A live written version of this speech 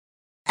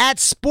At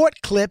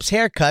Sport Clips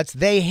Haircuts,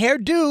 they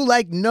hairdo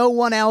like no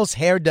one else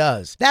hair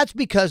does. That's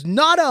because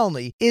not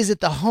only is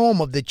it the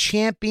home of the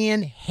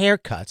champion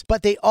haircuts,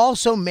 but they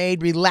also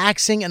made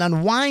relaxing and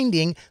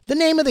unwinding the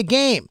name of the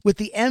game. With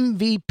the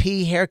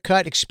MVP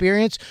haircut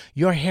experience,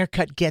 your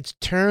haircut gets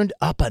turned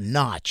up a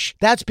notch.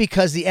 That's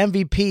because the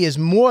MVP is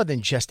more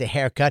than just a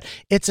haircut.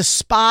 It's a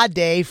spa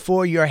day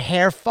for your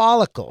hair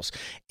follicles.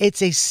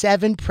 It's a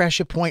 7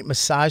 pressure point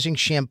massaging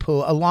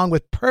shampoo along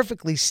with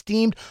perfectly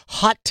steamed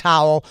hot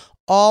towel,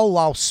 all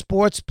while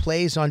sports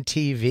plays on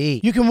TV.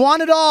 You can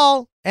want it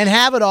all and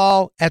have it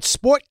all at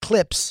Sport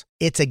Clips.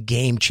 It's a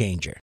game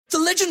changer. The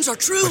legends are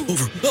true.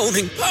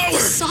 Overwhelming power! The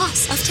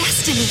sauce of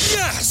destiny.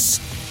 Yes!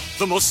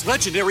 The most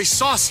legendary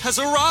sauce has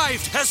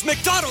arrived as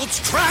McDonald's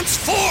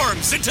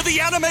transforms into the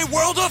anime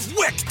world of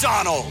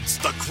WickDonald's.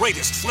 The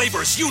greatest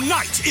flavors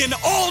unite in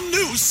all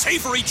new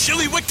savory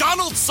chili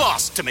McDonald's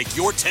sauce to make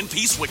your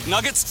 10-piece Wick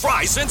Nuggets,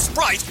 fries, and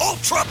Sprite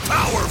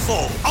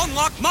ultra-powerful.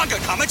 Unlock manga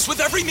comics with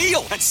every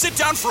meal and sit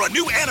down for a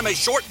new anime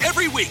short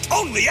every week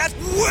only at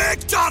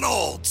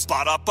WickDonald's.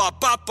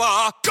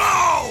 Ba-da-ba-ba-ba,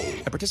 go!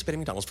 At participating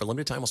McDonald's for a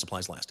limited time while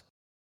supplies last.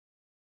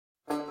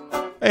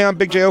 Hey, I'm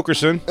Big J.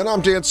 Okerson. And I'm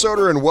Dan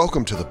Soder, and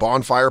welcome to the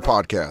Bonfire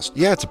Podcast.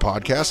 Yeah, it's a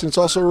podcast, and it's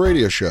also a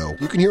radio show.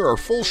 You can hear our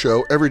full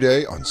show every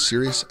day on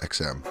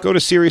SiriusXM. Go to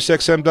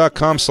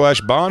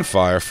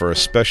SiriusXM.com/bonfire for a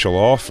special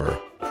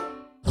offer.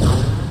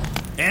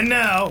 And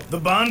now, The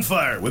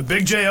Bonfire with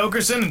Big J.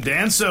 Okerson and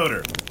Dan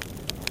Soder.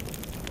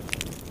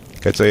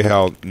 Can I tell you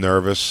how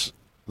nervous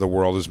the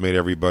world has made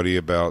everybody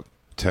about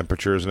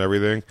temperatures and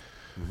everything?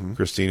 Mm-hmm.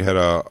 Christine had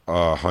a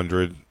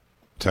 100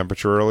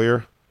 temperature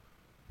earlier.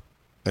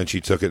 And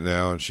she took it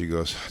now, and she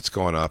goes, it's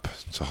going up.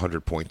 It's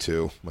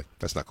 100.2. I'm like,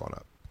 that's not going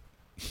up.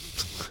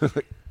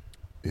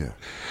 Yeah.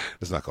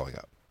 It's not going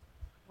up.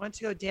 I want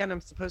to go, Dan. I'm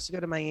supposed to go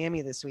to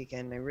Miami this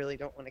weekend. I really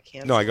don't want to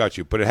cancel. No, I got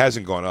you. But it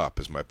hasn't gone up,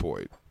 is my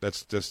point.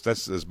 That's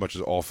as much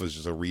as off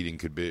as a reading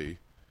could be.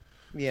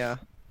 Yeah.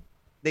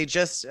 I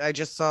just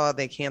saw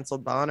they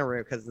canceled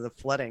Bonnaroo because of the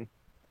flooding.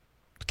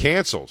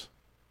 Canceled?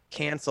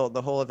 Canceled.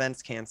 The whole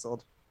event's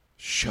canceled.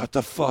 Shut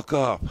the fuck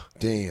up.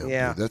 Damn.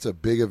 Yeah. Dude, that's a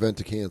big event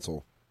to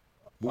cancel.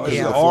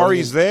 Yeah,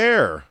 Ari's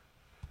there.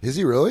 Is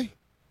he really?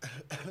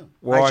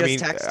 Well, I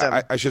just texted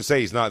him. I should say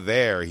he's not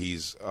there.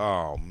 He's,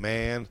 oh,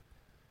 man.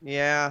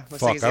 Yeah.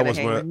 Looks Fuck, like he's going to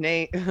hang with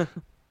Nate.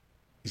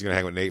 He's going to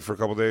hang with Nate for a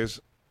couple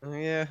days?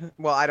 Yeah.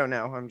 Well, I don't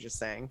know. I'm just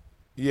saying.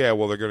 Yeah,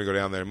 well, they're going to go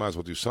down there. Might as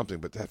well do something.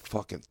 But that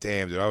fucking,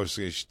 damn, dude. I was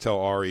going to tell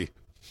Ari,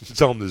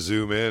 tell him to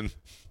zoom in.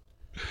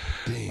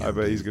 Damn. I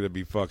bet he's going to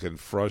be fucking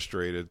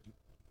frustrated.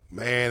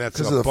 Man, that's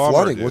because a of the bummer,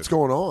 flooding. dude. What's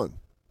going on?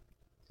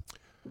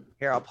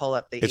 Here, I'll pull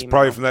up the It's email.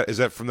 probably from that. Is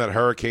that from that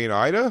Hurricane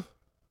Ida?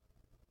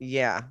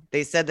 Yeah.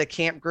 They said the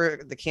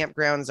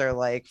campgrounds are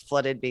like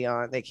flooded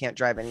beyond. They can't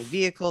drive any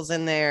vehicles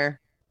in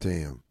there.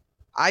 Damn.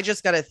 I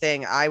just got a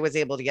thing. I was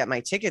able to get my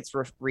tickets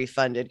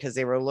refunded because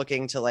they were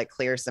looking to like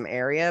clear some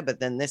area, but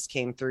then this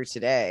came through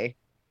today.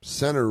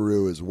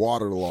 Centeroo is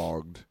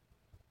waterlogged.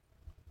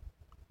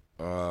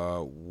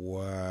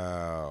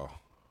 Wow.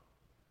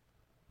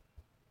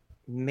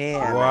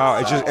 Man. Wow.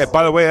 It's just.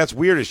 By the way, that's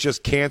weird. It's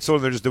just canceled.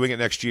 And they're just doing it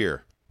next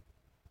year.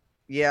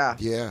 Yeah.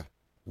 Yeah.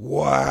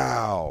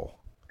 Wow.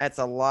 That's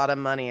a lot of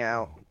money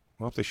out.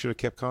 Well, they should have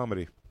kept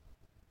comedy.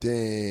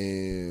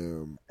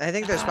 Damn. I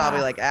think there's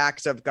probably like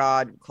act of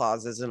God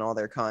clauses in all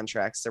their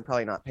contracts. They're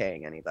probably not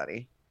paying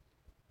anybody.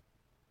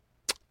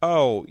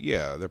 Oh,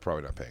 yeah. They're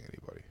probably not paying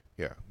anybody.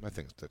 Yeah. I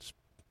think that's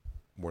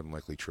more than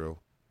likely true.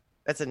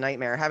 That's a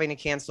nightmare. Having to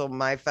cancel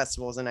my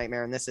festival is a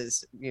nightmare. And this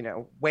is,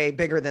 way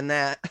bigger than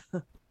that.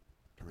 I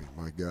mean,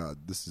 my God,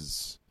 this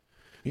is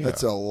Yeah.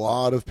 that's a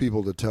lot of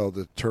people to tell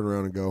to turn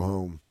around and go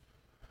home.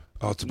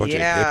 Oh, it's a bunch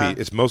of hippie.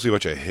 It's mostly a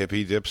bunch of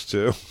hippie dips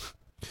too.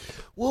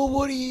 Well,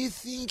 what do you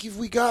think if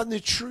we got in the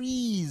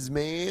trees,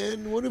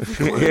 man? What if we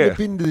climbed up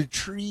into the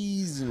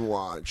trees and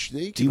watched?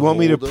 Do you want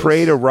me to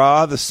pray to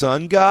Ra, the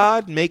sun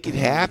god? Make it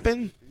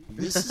happen?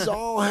 This is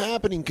all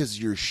happening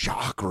because your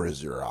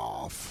chakras are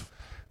off.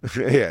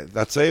 Yeah,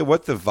 I'll tell you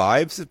what, the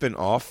vibes have been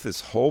off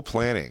this whole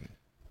planning.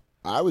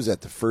 I was at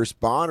the first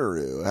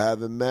Bonnaroo.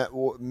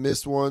 Haven't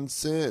missed one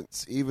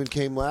since. Even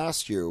came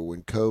last year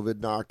when COVID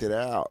knocked it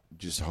out.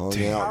 Just hung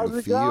out in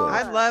the field.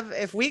 I'd love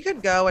if we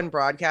could go and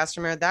broadcast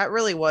from here. That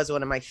really was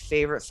one of my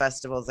favorite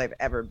festivals I've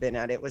ever been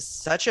at. It was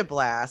such a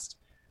blast.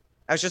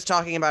 I was just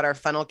talking about our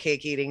funnel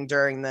cake eating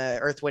during the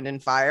Earth, Wind,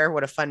 and Fire.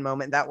 What a fun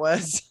moment that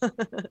was.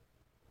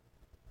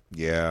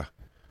 Yeah.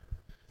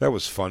 That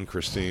was fun,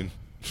 Christine.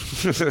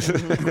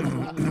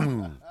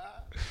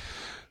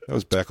 That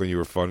was back when you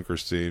were fun,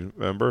 Christine.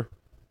 Remember?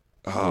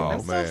 Oh,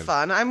 I'm man. so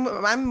fun.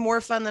 I'm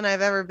more fun than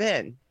I've ever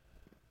been.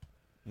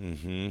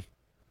 Mm-hmm.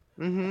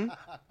 Mm-hmm. I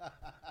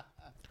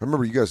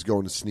remember you guys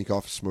going to sneak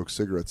off to smoke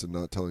cigarettes and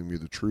not telling me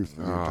the truth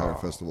of the entire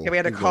festival. Yeah, we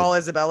had to call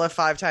Isabella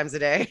 5 times a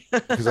day.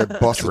 Because I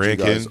busted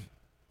Drinking, you guys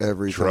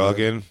every time.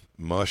 drugging,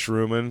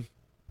 mushrooming.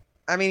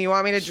 I mean, you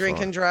want me to drink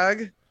and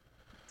drug?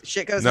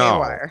 Shit goes No.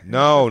 haywire.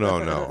 No.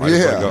 I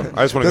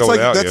just want to go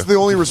without you. That's the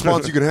only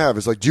response you can have.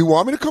 It's like, do you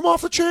want me to come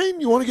off the chain?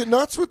 You want to get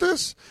nuts with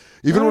this?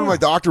 Even when my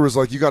doctor was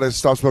like, you got to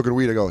stop smoking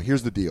weed, I go,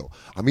 here's the deal.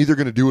 I'm either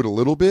going to do it a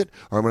little bit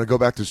or I'm going to go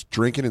back to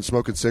drinking and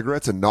smoking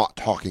cigarettes and not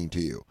talking to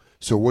you.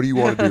 So what do you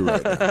want to do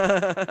right now?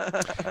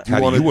 How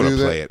do you want to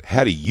play it?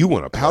 How do you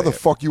want to play it? How the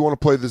fuck you want to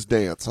play this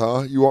dance,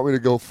 huh? You want me to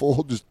go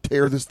full, just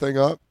tear this thing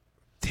up?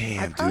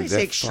 Damn, I'd probably dude, that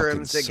take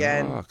shrooms fucking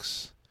again.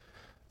 Sucks.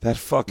 That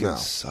fucking No.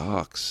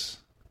 sucks.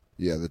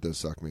 Yeah, that does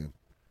suck, man.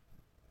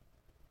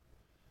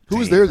 Who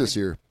was there this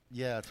year?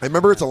 Yeah. I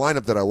remember it's a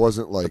lineup that I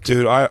wasn't like.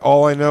 Dude,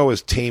 all I know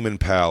is Tame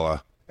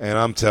Impala, and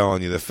I'm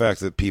telling you, the fact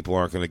that people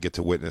aren't going to get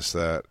to witness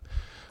that.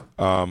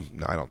 No,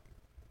 I don't.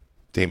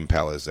 Tame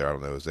Impala is there. I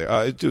don't know who's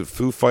there. Dude,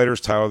 Foo Fighters,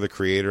 Tyler the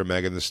Creator,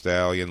 Megan Thee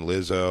Stallion,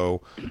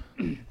 Lizzo.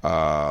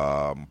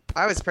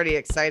 I was pretty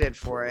excited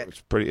for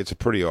it. It's a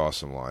pretty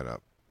awesome lineup.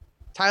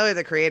 Tyler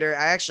the Creator,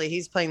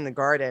 he's playing the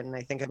Garden, and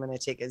I think I'm going to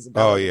take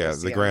Isabella. Oh yeah,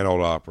 the Grand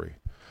Ole Opry.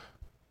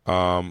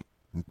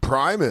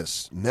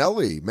 Primus,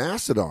 Nelly,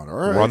 Mastodon. All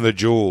right. Run the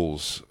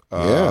Jewels.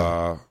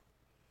 Yeah.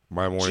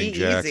 My Morning G-Eazy.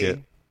 Jacket.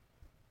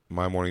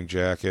 My Morning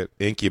Jacket.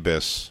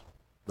 Incubus.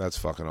 That's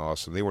fucking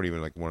awesome. They weren't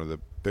even like one of the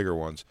bigger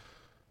ones.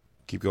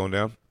 Keep going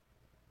down.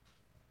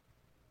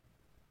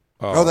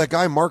 Oh, that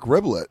guy Mark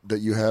Riblet that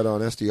you had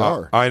on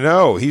SDR. I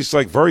know. He's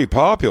like very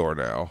popular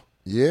now.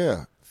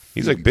 Yeah.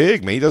 He's like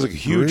big, man. He does like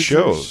huge Bridges.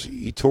 shows.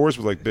 He tours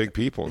with like big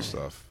people and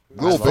stuff.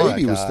 Lil I love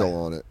Baby that was guy. still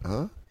on it,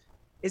 huh?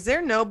 Is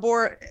there no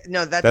board?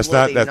 No, That's Lil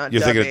not Baby, that. not You're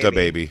Da thinking of Da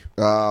Baby. Baby.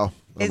 Oh.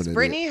 I'm Is an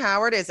Brittany idiot.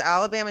 Howard, is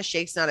Alabama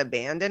Shakes not a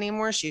band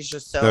anymore? She's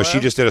just solo? No, she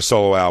just did a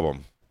solo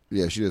album.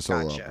 Yeah, she did a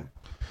solo Gotcha. album.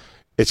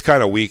 It's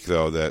kind of weak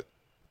though that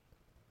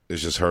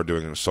it's just her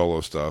doing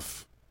solo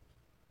stuff.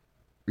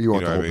 You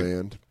want know the what whole I mean?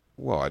 band?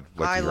 Well, I'd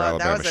like I to hear love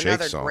Alabama that was Shake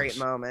another songs. great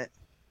moment.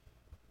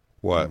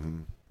 What? Mm-hmm.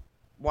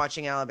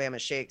 Watching Alabama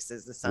Shakes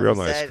as the sunset. Real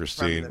nice, from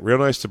Christine. the- Real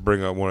nice to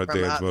bring up one of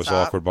from Dan's up most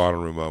top. awkward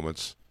bottom room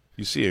moments.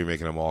 You see him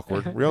making them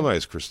awkward. Real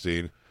nice,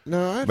 Christine. No,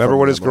 I had Remember fun when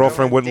with his that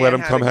girlfriend moment. wouldn't let Dan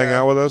him had come to hang go.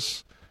 out with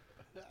us?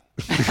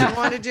 She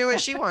wanted to do what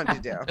she wanted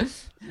to do. moment.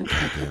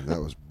 Damn,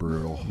 that was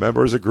brutal.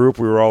 Remember as a group,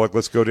 we were all like,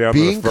 let's go down to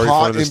Being the very caught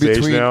front of the in stage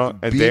between- now.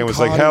 And being Dan was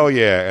like, caught hell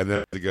yeah. And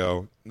then to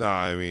go, nah,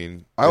 I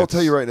mean. I will it's-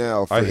 tell you right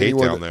now, for I hate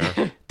anyone down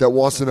there. that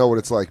wants to know what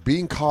it's like,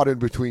 being caught in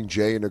between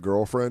Jay and a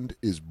girlfriend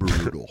is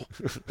brutal.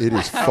 It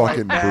is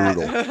fucking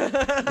brutal.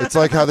 It's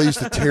like how they used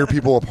to tear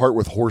people apart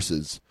with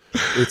horses.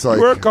 It's like,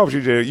 You were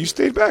comfortable. You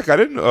stayed back. I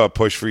didn't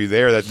push for you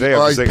there that day. I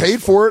was thinking-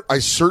 paid for it. I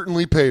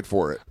certainly paid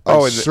for it.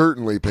 Oh, I and the-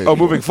 certainly paid Oh,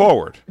 for moving it.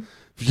 forward.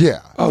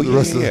 Yeah. Oh, The yeah,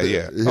 rest of yeah, the-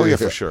 yeah. Oh, yeah,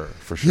 for sure.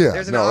 For sure. Yeah.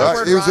 There's an no,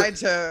 awkward it was a- ride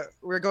to.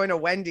 We're going to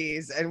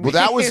Wendy's, and Well,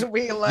 that was.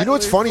 we You let know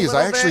what's loose funny a is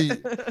I little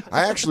actually, bit.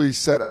 I actually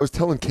said I was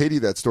telling Katie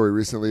that story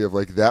recently of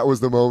like that was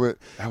the moment.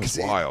 That was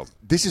 'Cause wild.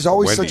 This is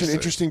always Wendy's such an thing.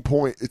 interesting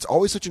point. It's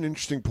always such an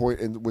interesting point,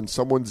 and when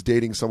someone's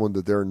dating someone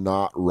that they're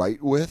not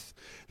right with,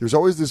 there's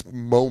always this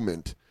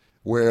moment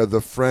where the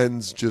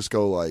friends just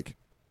go like,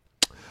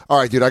 "All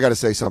right, dude, I got to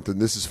say something.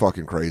 This is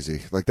fucking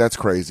crazy. Like that's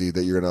crazy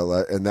that you're gonna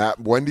let." And that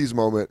Wendy's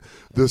moment,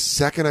 the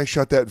second I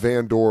shut that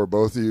van door,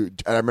 both of you,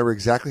 and I remember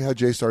exactly how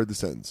Jay started the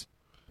sentence.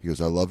 He goes,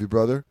 "I love you,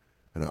 brother,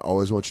 and I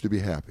always want you to be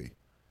happy.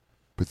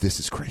 But this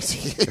is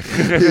crazy."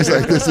 He was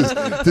like,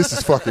 this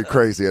is fucking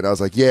crazy. And I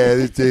was like, yeah,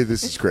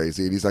 this is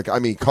crazy. And he's like, I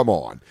mean, come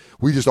on.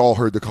 We just all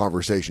heard the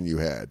conversation you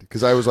had.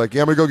 Because I was like,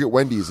 yeah, I'm going to go get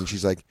Wendy's. And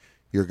she's like,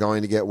 you're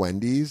going to get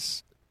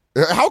Wendy's?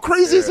 How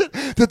crazy is it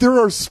that they're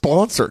our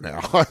sponsor now?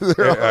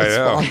 They're Yeah, our I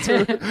know. sponsor.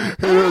 And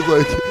it was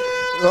like,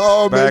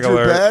 oh, Bag major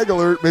alert. bag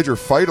alert, major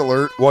fight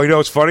alert. Well, you know,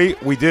 it's funny.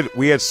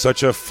 We had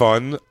such a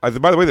fun. By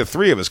the way, the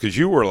three of us, because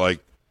you were like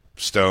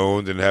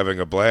stoned and having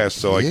a blast.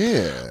 So like,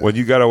 Yeah. when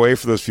you got away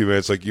for those few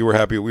minutes, like you were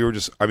happy. We were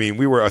just. I mean,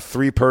 we were a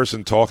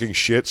 3-person talking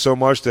shit so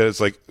much that it's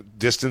like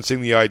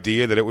distancing the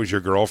idea that it was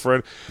your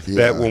girlfriend. Yeah.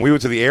 That when we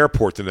went to the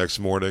airport the next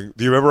morning,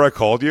 do you remember I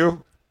called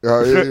you?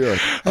 Yeah.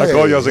 I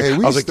called you. I was Hey,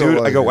 we like, still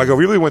dude. I go, you.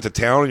 we really went to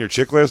town on your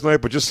chick last night.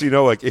 But just so you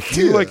know, like, if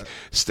you Yeah. like,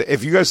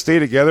 if you guys stay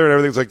together and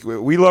everything's like,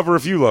 we love her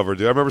if you love her,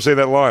 dude. I remember saying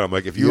that line. I'm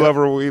like, if you Yeah. love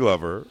her, we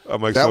love her.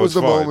 I'm like, That so was it's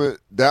the fine. moment.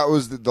 That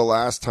was the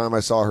last time I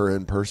saw her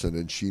in person,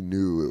 and she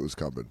knew it was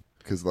coming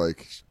because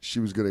like she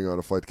was getting on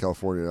a flight to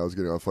California, and I was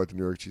getting on a flight to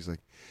New York. She's like,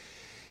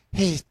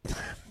 "Hey,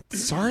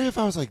 sorry if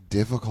I was like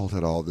difficult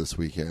at all this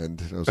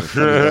weekend." And I was like,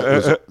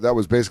 "Honey, that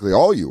was basically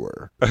all you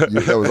were.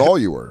 That was all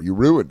you were. You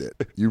ruined it.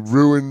 You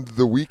ruined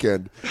the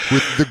weekend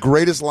with the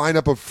greatest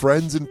lineup of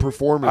friends and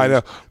performers I know.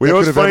 that We know could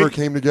what's have funny? ever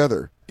came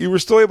together." You were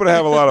still able to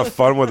have a lot of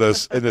fun with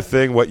us in the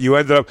thing. What you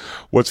ended up.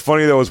 What's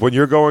funny though is when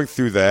you're going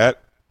through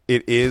that,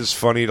 it is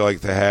funny to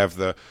like to have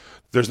the.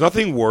 There's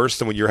nothing worse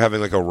than when you're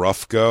having like a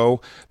rough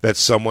go that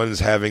someone's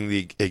having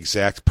the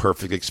exact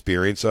perfect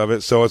experience of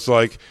it. So it's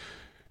like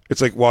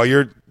while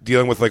you're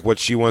dealing with like what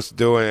she wants to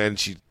do and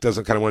she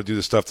doesn't kind of want to do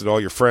the stuff that all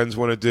your friends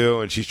want to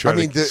do and she's trying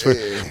to.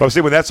 But I'm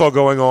saying when that's all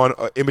going on,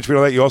 in between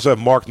all that, you also have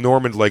Mark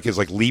Norman like is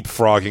like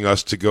leapfrogging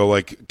us to go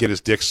like get his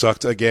dick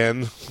sucked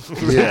again. Yeah.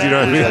 Do you know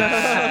what I mean?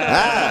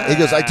 He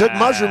goes, I took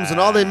mushrooms and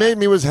all they made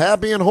me was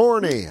happy and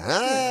horny.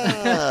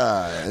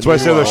 That's why I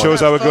said those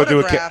shows I would go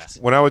do.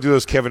 When I would do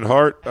those Kevin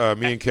Hart,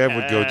 me and Kev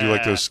would go do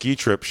like those ski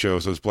trip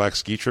shows, those black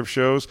ski trip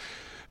shows.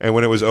 And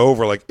when it was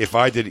over, like if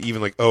I did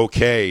even like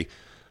okay,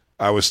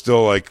 I was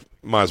still like,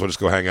 might as well just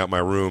go hang out in my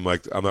room.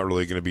 Like I'm not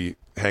really going to be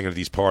hanging at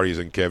these parties.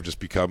 And Kev just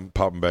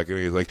popping back in.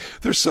 He's like,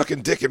 they're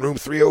sucking dick in room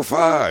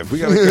 305. We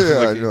got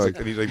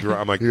to go.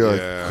 I'm like,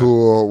 yeah.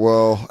 Cool.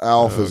 Well,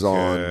 Alf is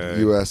on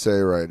USA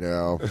right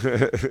now.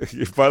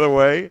 By the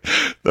way,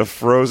 the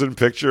frozen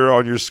picture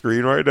on your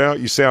screen right now,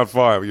 you sound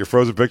fine, but your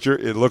frozen picture,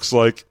 it looks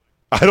like,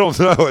 I don't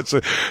know. First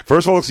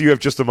of all, it looks like you have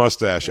just a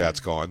mustache. That's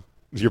gone.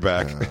 You're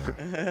back.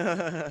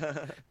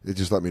 It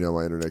just let me know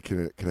my internet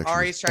connection.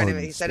 Ari's trying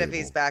to. He said if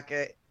he's back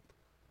at.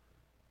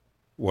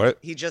 What?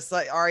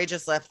 Ari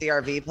just left the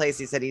RV place.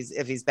 He said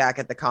if he's back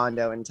at the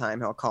condo in time,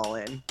 he'll call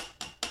in.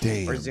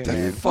 Damn,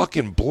 that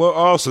fucking blow.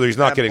 Oh, so he's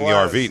not getting the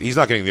RV. He's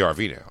not getting the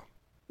RV now.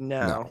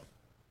 No.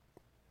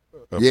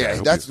 Okay,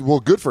 yeah, that's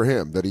good for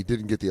him that he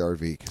didn't get the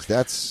RV because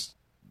that's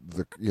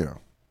the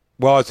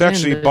Well, it's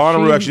actually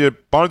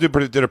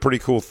Bonnaroo did a pretty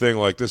cool thing.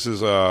 Like this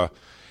is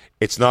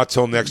it's not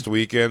till next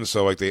weekend,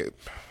 so like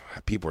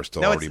people are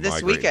still already it's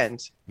this migrating.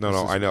 Weekend.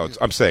 No, I know.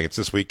 I'm saying it's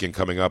this weekend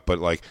coming up, but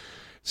like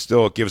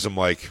still it gives them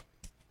like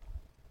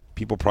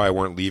people probably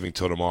weren't leaving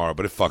till tomorrow,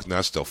 but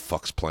that still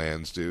fucks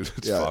plans, dude.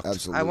 It's fucked.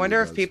 Absolutely. I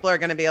wonder if people are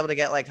going to be able to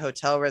get like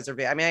hotel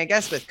reservations. I mean, I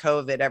guess with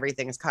COVID,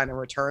 everything's kind of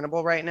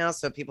returnable right now,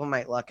 so people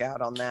might luck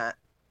out on that.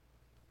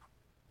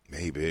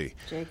 Maybe.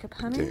 Jacob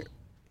Honey?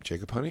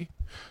 Jacob Honey?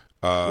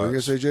 What are you going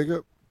to say,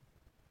 Jacob?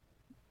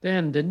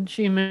 Dan, didn't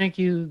she make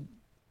you...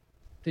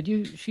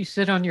 she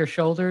sit on your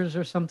shoulders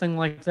or something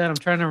like that? I'm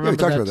trying to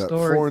remember that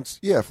story.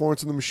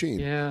 Florence and the Machine.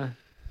 Yeah.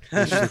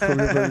 And she's like, put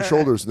me on your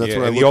shoulders. And that's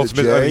when I looked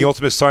at Jay. the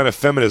ultimate sign of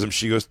feminism,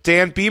 she goes,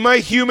 Dan, be my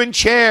human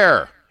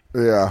chair.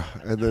 Yeah.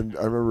 And then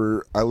I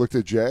remember I looked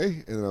at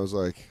Jay and I was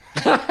like,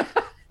 fuck.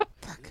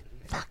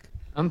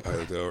 I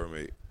looked over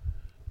me.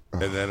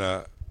 And then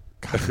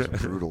God, it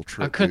was a brutal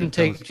trip. I couldn't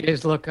take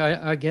Jay's look.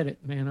 I get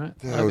it, man.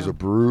 That was a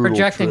brutal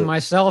projecting trip.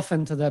 myself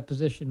into that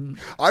position.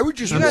 I would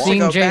just I'm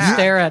seeing Jay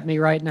stare at me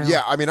right now.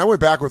 Yeah, I mean, I went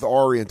back with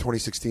Ari in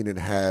 2016 and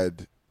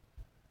had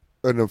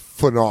a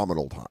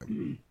phenomenal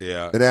time.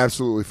 Yeah, an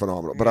absolutely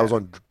phenomenal. But I was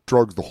on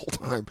drugs the whole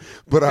time.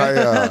 But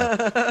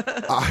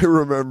I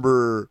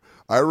remember.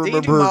 Did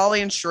you do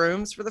Molly and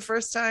shrooms for the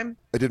first time?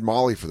 I did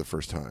Molly for the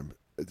first time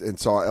and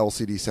saw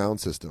LCD Sound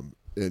System.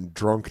 And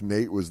drunk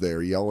Nate was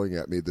there yelling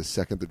at me the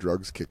second the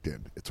drugs kicked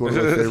in. It's one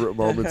of my favorite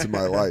moments in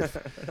my life.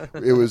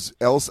 It was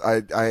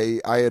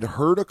I had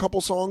heard a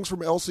couple songs from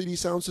LCD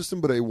Sound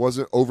System, but I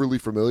wasn't overly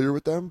familiar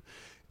with them.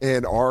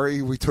 And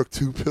Ari, we took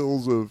 2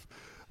 pills of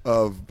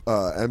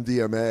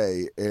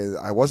MDMA, and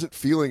I wasn't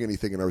feeling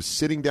anything. And I was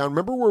sitting down.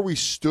 Remember where we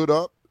stood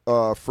up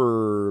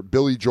for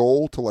Billy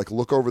Joel to like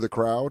look over the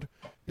crowd?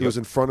 It was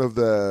in front of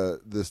the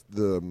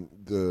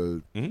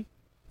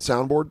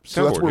soundboard.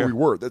 So that's where we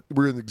were.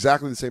 We're in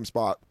exactly the same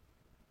spot.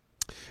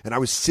 And I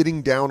was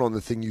sitting down on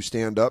the thing you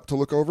stand up to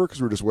look over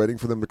because we were just waiting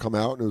for them to come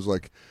out, and it was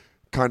like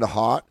kind of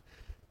hot.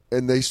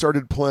 And they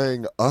started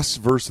playing Us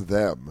Versus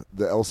Them,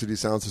 the LCD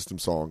Sound System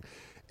song.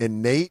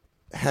 And Nate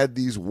had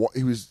these.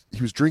 He was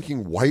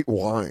drinking white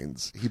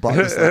wines. He bought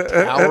this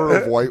tower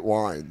of white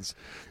wines,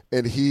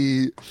 and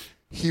he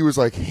was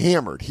like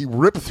hammered. He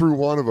ripped through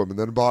one of them and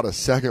then bought a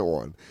second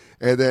one,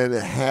 and then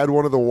had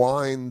one of the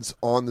wines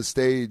on the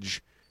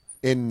stage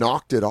and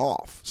knocked it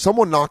off.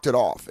 Someone knocked it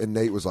off, and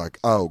Nate was like,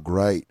 "Oh,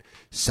 great,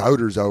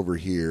 Soder's over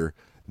here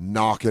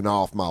knocking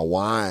off my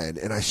wine."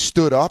 And I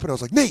stood up, and I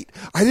was like, "Nate,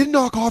 I didn't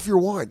knock off your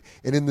wine."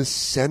 And in the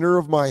center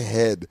of my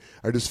head,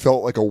 I just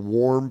felt like a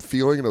warm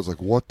feeling, and I was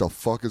like, "What the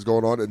fuck is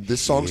going on?" And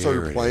this song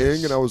started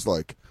playing, and I was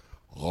like,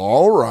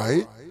 "All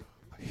right,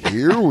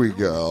 here we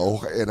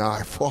go." And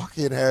I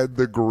fucking had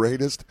the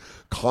greatest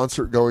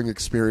concert-going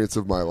experience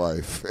of my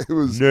life. It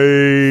was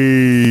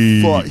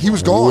Nate. He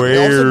was gone.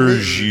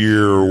 Where's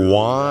your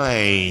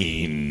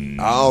wine?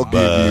 I'll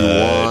give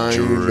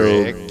you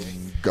wine.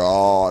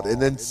 God. And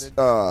then,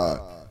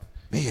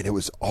 man, it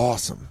was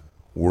awesome.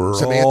 We're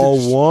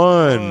all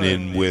one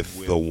in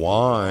with the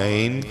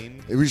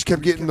wine. We just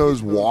kept getting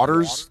those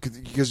waters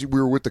because we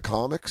were with the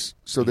comics,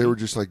 so they were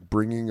just like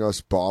bringing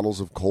us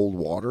bottles of cold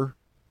water.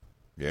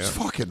 Yeah. It was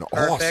fucking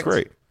Perfect. awesome.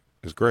 Great.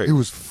 It was great. It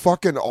was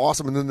fucking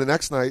awesome. And then the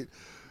next night,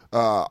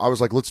 I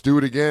was like, let's do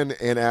it again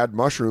and add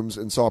mushrooms,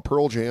 and saw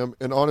Pearl Jam,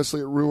 and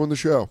honestly, it ruined the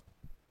show.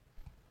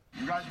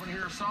 You guys want to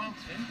hear a song?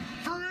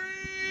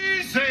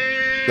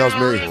 That was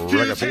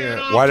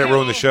me. Why did it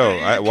ruin the show?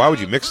 Why would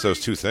you mix those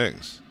two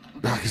things?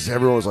 Because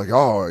everyone was like,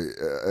 "Oh,"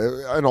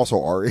 and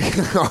also Ari.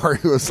 Ari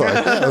was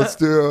like, yeah, "Let's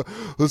do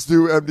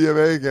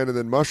MDMA again, and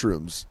then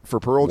mushrooms for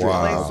Pearl Jam."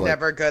 Wow. It's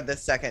never good the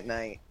second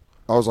night.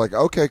 I was like,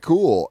 "Okay,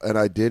 cool," and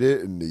I did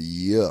it, and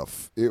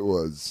it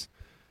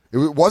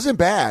wasn't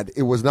bad.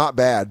 It was not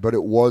bad, but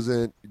it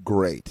wasn't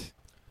great.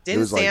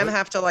 Didn't Sam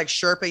have to like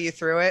Sherpa you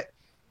through it?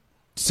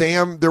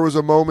 Sam, there was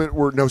a moment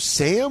where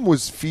Sam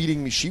was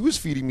feeding me. She was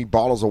feeding me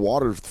bottles of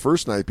water the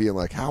first night, being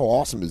like, "How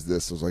awesome is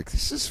this?" I was like,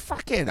 "This is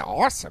fucking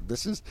awesome.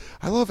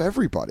 I love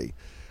everybody."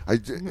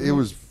 It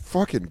was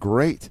fucking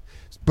great.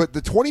 But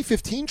the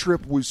 2015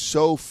 trip was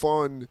so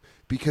fun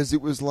because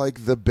it was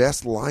like the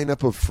best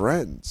lineup of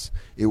friends.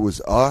 It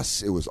was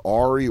us. It was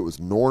Ari. It was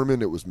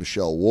Norman. It was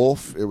Michelle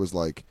Wolf. It was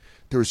like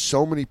there was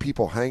so many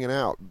people hanging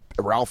out.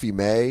 Ralphie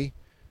May.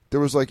 It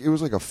was like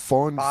a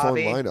fun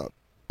lineup.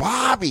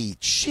 Bobby,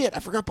 shit, I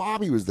forgot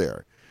Bobby was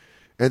there.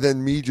 And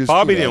then me just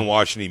Bobby didn't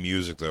watch any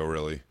music though,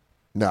 really.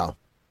 No.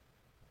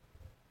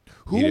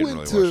 He didn't really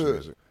watch the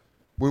music.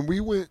 When we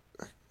went?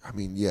 I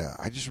mean, yeah,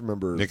 I just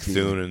remember Nick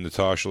Thune and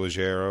Natasha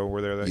Leggero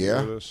were there that year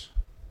with us.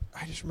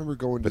 I just remember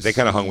going. But they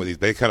kind of hung with these.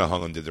 They kind of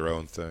hung and did their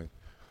own thing.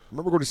 I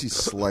remember going to see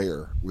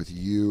Slayer with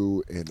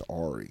you and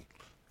Ari.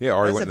 Yeah,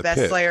 Ari It was went the in the best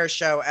pit. Slayer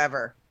show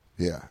ever.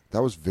 Yeah,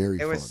 that was very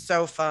It fun. was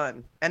so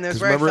fun. And there's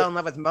 'Cause where remember- I fell in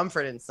love with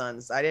Mumford and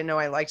Sons. I didn't know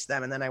I liked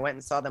them. And then I went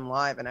and saw them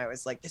live and I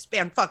was like, this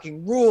band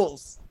fucking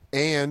rules.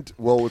 And,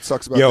 well, what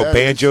sucks about Yo, that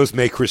banjos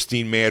make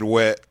Christine mad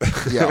wet.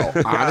 Yo,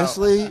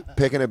 honestly,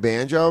 picking a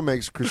banjo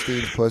makes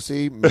Christine's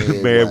pussy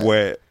mad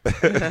wet.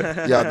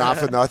 Yeah, not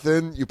for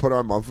nothing. You put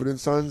on Mumford and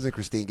Sons and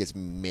Christine gets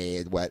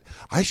mad wet.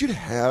 I should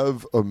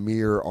have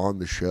Amir on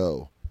the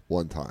show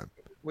one time.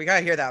 We got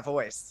to hear that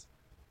voice.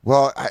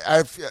 Well,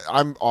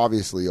 I'm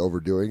obviously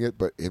overdoing it,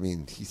 but I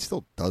mean, he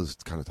still does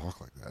kind of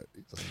talk like that.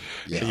 He's like,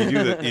 yeah.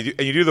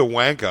 And you do the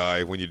wank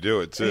eye when you do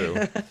it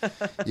too.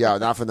 Yeah,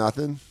 not for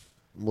nothing.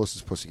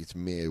 Melissa's pussy gets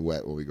mad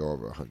wet when we go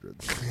over 100.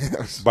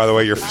 By the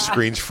way, your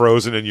screen's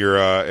frozen in your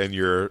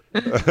Amir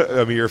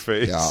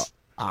face. Yeah,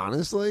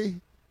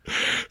 honestly.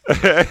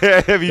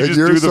 If you just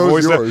do the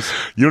voice,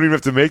 you don't even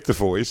have to make the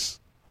voice.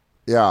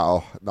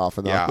 Yeah, not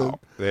for nothing. Yeah,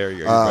 there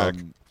you go. You're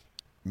back.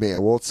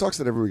 Man, well, it sucks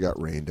that everybody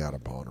got rained out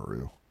of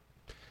Bonnaroo.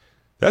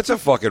 That's a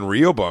fucking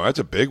real bummer. That's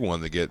a big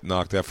one to get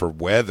knocked out for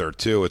weather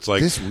too. It's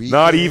like This weekend-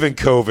 not even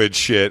COVID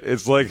shit.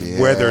 It's like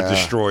weather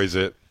destroys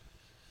it.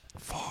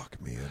 Fuck,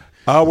 man.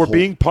 We're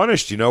being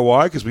punished. You know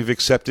why? Because we've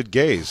accepted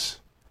gays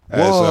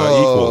as Whoa.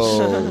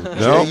 equals.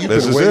 Jay, No, you've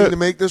this been is waiting it. to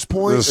make this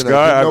point, This and I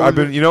guy, didn't know I've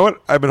you- been. You know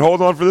what? I've been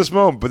holding on for this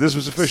moment, but this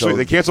was officially. So-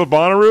 They canceled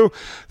Bonnaroo.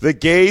 The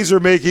gays are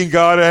making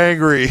God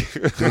angry.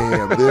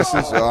 Damn, this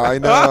is. I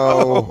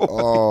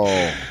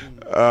know.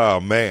 Oh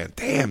man,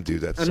 damn,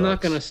 dude, that sucks. I'm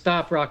not going to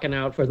stop rocking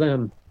out for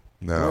them.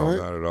 No, All right.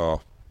 not at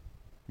all.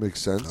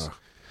 Makes sense.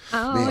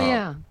 Oh,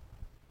 yeah.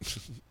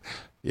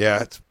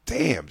 Yeah, it's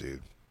damn,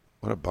 dude.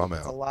 What a bum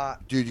It's a out.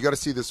 lot. Dude, you got to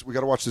see this. We got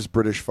to watch this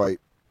British fight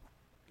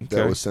that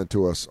Okay. was sent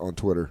to us on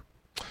Twitter.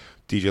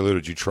 DJ Lou,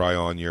 did you try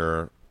on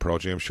your Pearl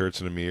Jam shirts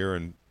in a mirror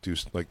and do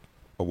like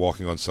a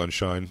Walking on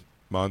Sunshine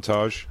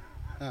montage?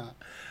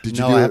 Did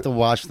you No, do I it? have to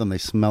wash them. They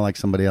smell like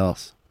somebody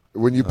else.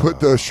 When you put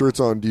the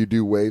shirts on, do you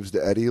do waves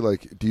to Eddie?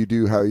 Like, do you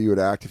do how you would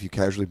act if you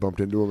casually bumped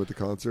into him at the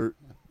concert?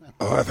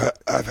 Oh,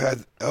 I've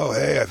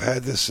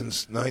had this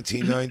since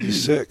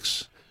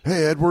 1996.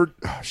 Hey, Edward.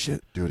 Oh,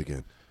 shit. Do it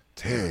again.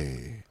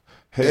 Hey.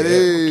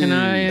 Hey, Can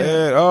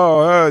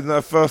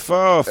I?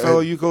 fellow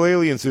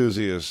ukulele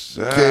enthusiasts.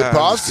 Que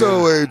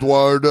paso,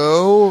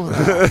 Eduardo? Can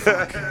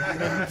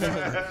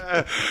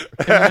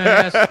I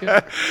ask?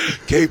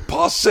 Que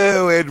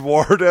paso,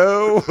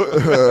 Eduardo?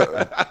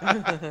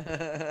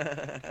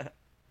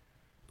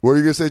 What are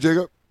you going to say,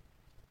 Jacob?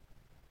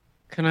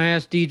 Can I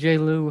ask DJ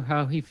Lou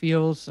how he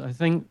feels? I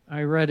think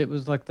I read it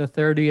was like the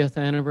 30th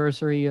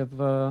anniversary of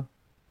the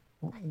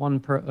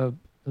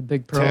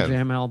big Pearl 10.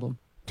 Jam album.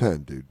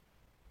 10, dude.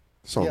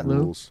 Song Yeah.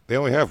 rules. They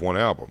only have one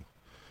album.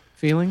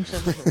 Feelings?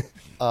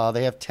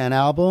 They have 10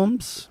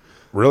 albums.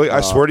 Really?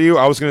 I swear to you,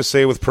 I was going to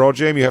say with Pearl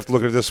Jam, you have to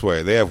look at it this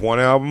way. They have one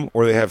album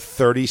or they have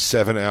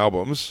 37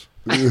 albums.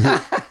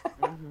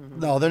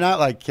 No, they're not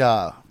like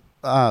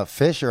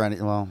Fish or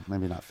anything. Well,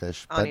 maybe not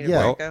Fish, but Ani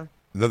yeah. DeFranco.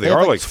 No, they They have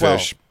are like like 12.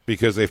 Fish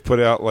because they've put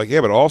out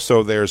but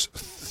also there's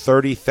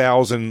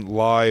 30,000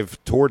 live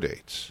tour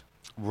dates.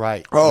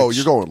 Right. Oh,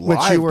 you're going which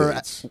live you were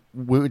dates.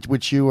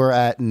 which you were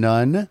at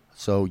none,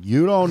 so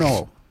you don't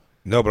know.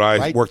 No, but I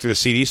Right. worked at a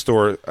CD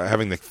store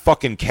having to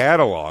fucking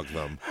catalog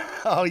them.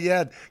 Oh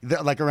yeah,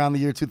 like around the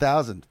year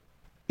 2000.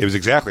 It was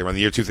exactly around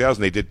the year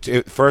 2000. They did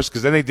it first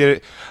because then they did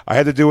it. I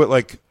had to do it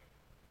like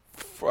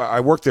I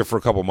worked there for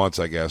a couple months,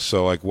 I guess.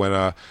 So like when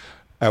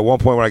at one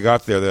point when I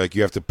got there, they're like,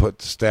 you have to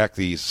stock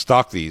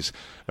these,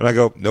 and I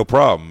go, no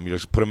problem. You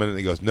just put them in, and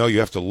he goes, no, you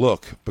have to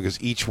look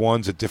because each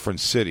one's a different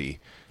city.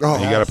 Oh.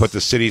 And you got to put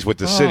the cities with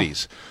the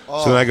cities.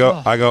 So then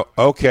I go,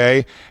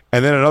 okay,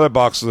 and then another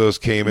box of those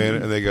came in,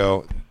 and they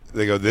go,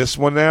 this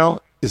one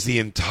now is the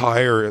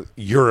entire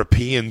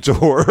European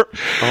tour.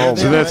 Oh,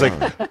 so then it's like,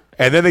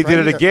 and then they did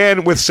it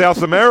again with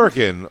South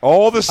American.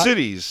 All the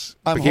cities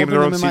I'm became holding their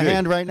them own in my CD.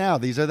 hand right now.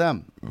 These are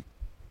them.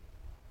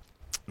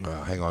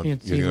 Hang on,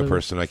 Can't see you're the Lou.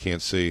 person I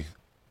can't see.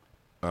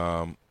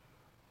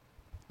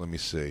 Let me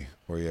see.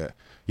 Where you at?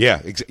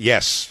 Yeah,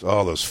 yes.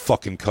 Oh, those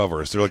fucking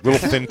covers. They're like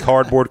little thin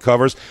cardboard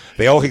covers.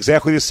 They all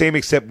exactly the same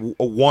except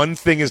one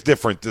thing is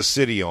different, the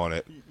city on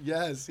it.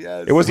 Yes.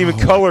 It wasn't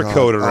even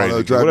color-coded or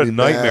anything. What a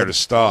nightmare to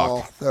stock.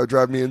 Oh, that would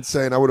drive me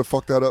insane. I would have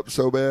fucked that up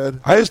so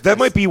bad. That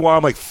might be why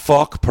I'm like,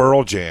 fuck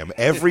Pearl Jam.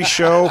 Every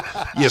show,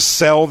 you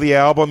sell the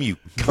album, you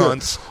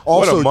cunts.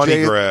 Also, what a money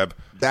Jay, grab.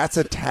 That's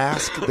a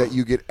task that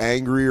you get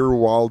angrier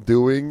while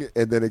doing,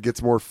 and then it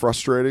gets more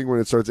frustrating when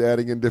it starts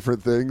adding in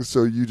different things.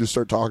 So you just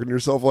start talking to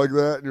yourself like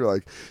that, and you're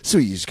like, so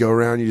you just go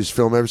around, you just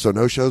film every, so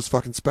no show's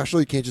fucking special?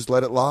 You can't just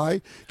let it lie?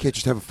 You can't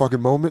just have a fucking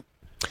moment?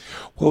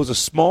 Well, it was a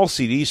small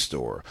CD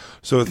store.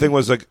 So the thing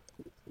was, like,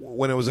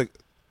 when it was like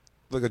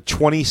a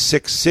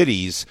 26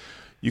 cities,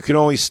 you could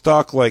only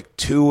stock like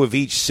 2 of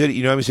each city.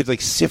 You know what I mean? So you'd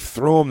like sift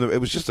through them.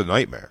 It was just a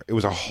nightmare. It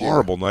was a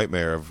horrible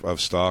nightmare of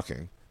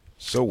stocking.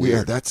 So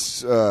weird.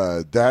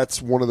 Yeah,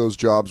 that's one of those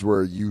jobs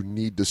where you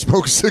need to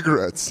smoke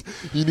cigarettes.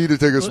 You need to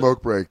take a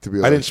smoke break to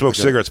be. I didn't smoke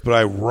cigarettes, but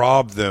I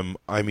robbed them.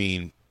 I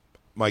mean,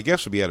 my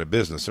guests would be out of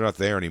business. They're not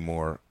there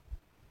anymore.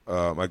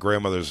 My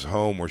grandmother's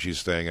home where she's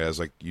staying at is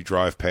like you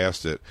drive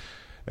past it,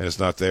 and it's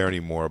not there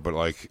anymore. But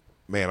like,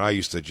 man, I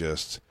used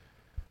to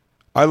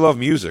I love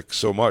music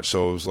so much,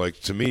 so it was like,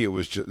 to me, it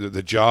was just,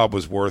 the job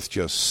was worth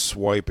just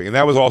swiping. And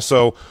that was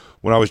also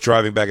when I was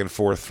driving back and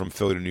forth from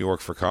Philly to New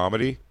York for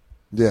comedy.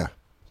 Yeah.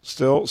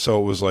 Still,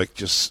 so it was like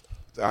just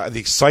the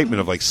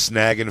excitement of like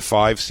snagging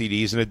 5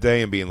 CDs in a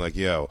day and being like,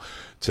 yo,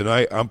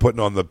 tonight I'm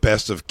putting on the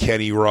best of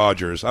Kenny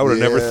Rogers. I would have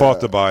never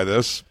thought to buy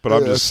this, but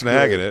I'm just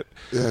snagging it.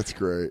 Yeah, that's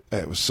great.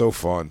 It was so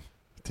fun.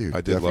 Dude, I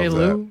did love Hey, that.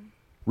 Lou,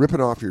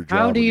 ripping off your job.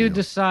 how do you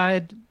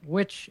decide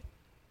which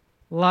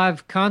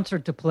live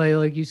concert to play?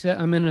 Like you said,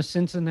 I'm in a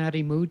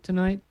Cincinnati mood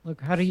tonight.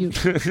 Like, how do you,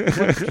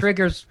 what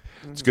triggers?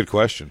 It's a good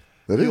question.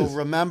 You'll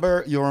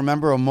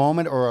remember a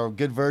moment or a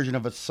good version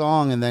of a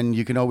song, and then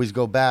you can always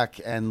go back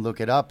and look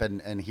it up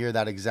and hear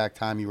that exact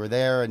time you were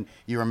there, and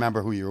you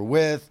remember who you were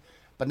with.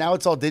 But now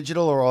it's all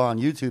digital or all on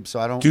YouTube, so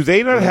I don't. Do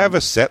they not have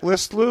a set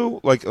list,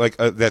 Lou? Like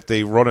that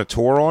they run a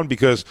tour on?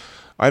 Because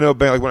I know,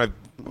 like when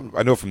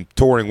I know from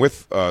touring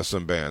with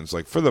some bands,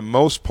 like for the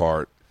most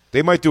part,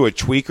 they might do a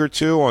tweak or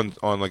two on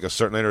like a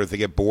certain night, or if they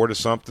get bored of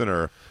something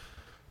or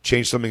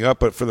change something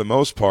up. But for the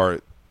most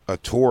part, a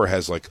tour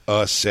has like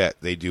a set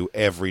they do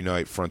every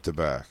night front to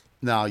back.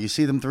 No, you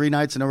see them 3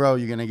 nights in a row,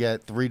 you're going to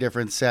get 3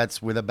 different sets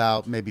with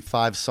about maybe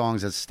 5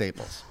 songs as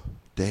staples.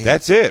 Damn.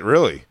 That's it,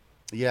 really?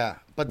 Yeah,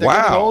 but they're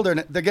getting older.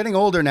 They're getting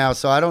older now,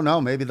 so I don't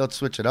know. Maybe they'll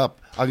switch it up.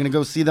 I'm going to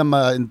go see them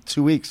in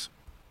 2 weeks.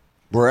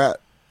 Where at?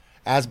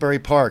 Asbury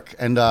Park.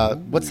 And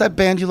what's that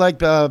band you like,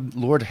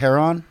 Lord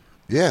Huron?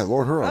 Yeah,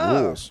 Lord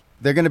Huron rules.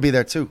 They're going to be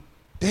there, too.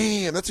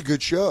 Damn, that's a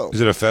good show. Is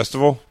it a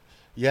festival?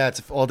 Yeah, it's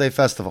an all-day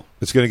festival.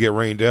 It's going to get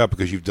rained out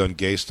because you've done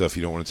gay stuff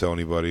you don't want to tell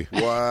anybody.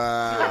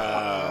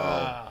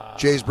 Wow.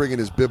 Jay's bringing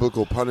his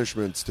biblical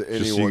punishments to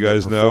anyone. Just so you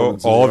guys know,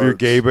 all of your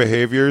gay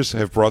behaviors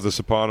have brought this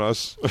upon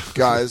us.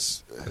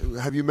 Guys,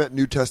 have you met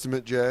New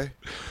Testament Jay?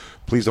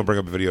 Please don't bring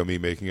up a video of me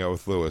making out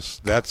with Lewis.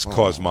 That's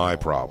caused my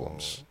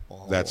problems.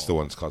 That's the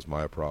one that's caused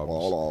my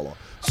problems.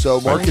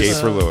 So Marcus, okay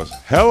for Lewis.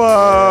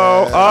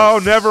 Hello. Yes.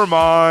 Oh, never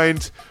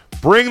mind.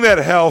 Bring that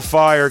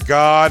hellfire,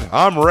 God.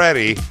 I'm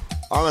ready.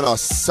 I'm going to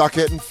suck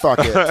it and fuck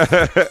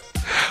it.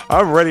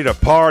 I'm ready to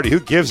party.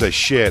 Who gives a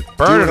shit?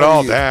 Burn it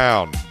all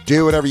down.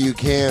 Do whatever you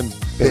can,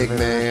 big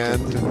man.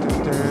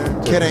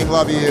 Kidding.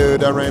 Love you.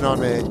 Don't rain on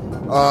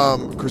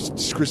me.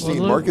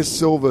 Christine, Marcus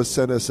Silva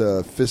sent us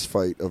a fist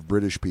fight of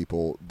British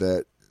people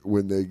that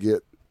when they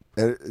get,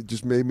 and it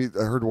just made me,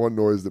 I heard one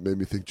noise that made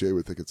me think Jay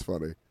would think it's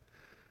funny.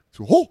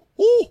 So,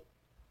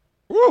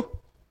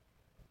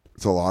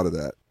 it's a lot of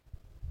that.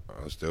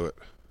 Let's do it.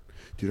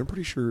 Dude, I'm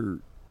pretty sure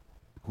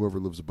whoever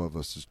lives above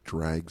us just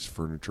drags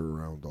furniture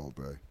around all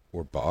day.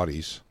 Or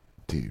bodies.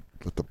 Dude,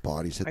 let the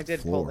bodies hit the floor. I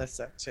did pull this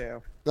up,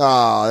 too.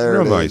 Ah, there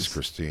Real it is. nice,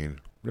 Christine.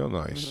 Real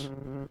nice.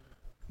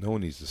 No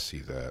one needs to see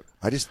that.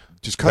 I just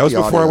cut that was the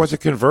before audio. I went to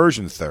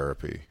conversion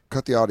therapy.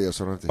 Cut the audio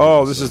so I don't have to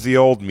Oh, hear this is the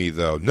old me,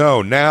 though.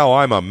 No, now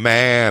I'm a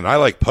man. I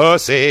like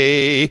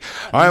pussy.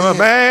 I'm a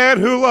man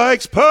who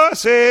likes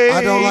pussy.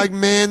 I don't like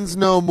men's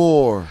no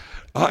more.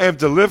 I am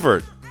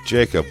delivered.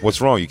 Jacob,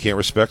 what's wrong? You can't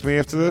respect me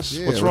after this?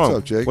 Yeah, what's what's wrong?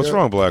 up, Jacob? What's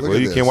wrong, Black Look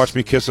Lady? at You can't this. watch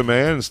me kiss a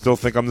man and still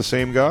think I'm the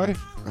same guy?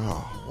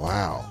 Oh,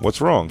 wow. What's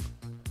wrong?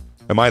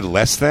 Am I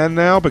less than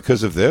now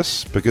because of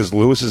this? Because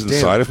Lewis is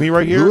inside of me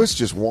right here? Lewis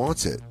just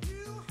wants it.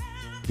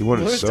 He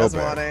wanted Lewis it so does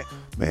bad. want it.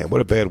 Man, what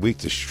a bad week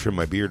to trim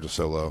my beard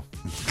so low.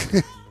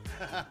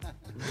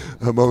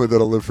 A moment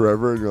that'll live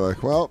forever, and you're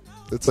like, well,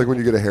 it's like when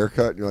you get a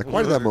haircut, and you're like,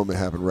 why did that moment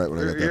happen right when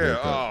I got that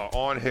haircut?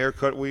 On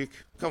haircut week.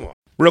 Come on.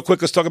 Real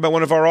quick, let's talk about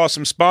one of our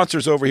awesome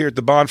sponsors over here at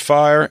the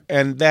Bonfire,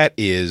 and that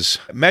is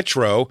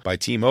Metro by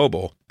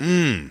T-Mobile.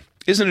 Isn't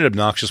it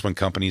obnoxious when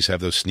companies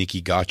have those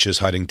sneaky gotchas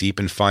hiding deep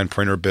in fine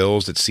printer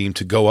bills that seem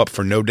to go up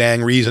for no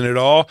dang reason at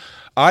all?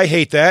 I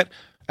hate that.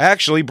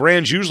 Actually,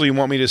 brands usually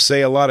want me to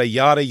say a lot of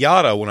yada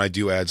yada when I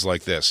do ads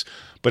like this.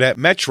 But at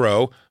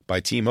Metro, by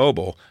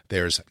T-Mobile,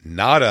 there's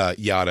nada,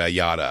 yada,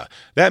 yada.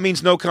 That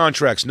means no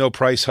contracts, no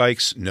price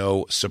hikes,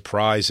 no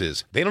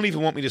surprises. They don't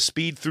even want me to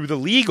speed through the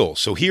legal,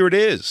 so here it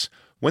is.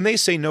 When they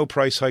say no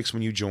price hikes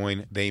when you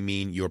join, they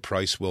mean your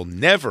price will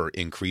never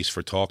increase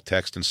for talk,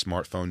 text, and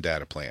smartphone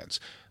data plans.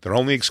 Their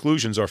only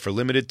exclusions are for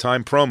limited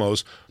time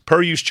promos,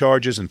 per-use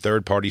charges, and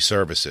third-party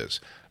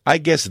services. I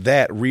guess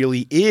that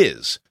really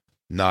is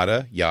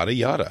nada, yada,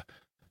 yada.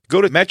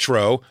 Go to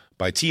Metro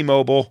by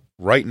T-Mobile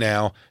right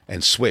now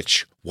and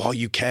switch while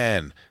you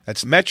can.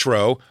 That's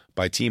Metro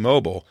by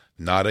T-Mobile,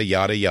 nada,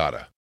 yada,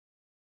 yada.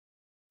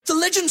 The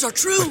legends are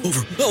true.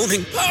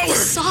 Overwhelming power! The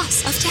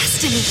sauce of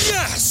destiny.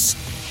 Yes!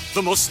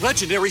 The most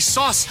legendary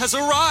sauce has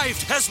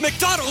arrived as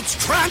McDonald's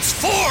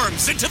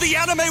transforms into the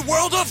anime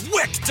world of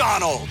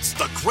WickDonald's.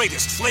 The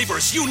greatest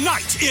flavors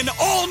unite in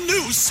all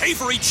new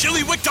savory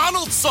chili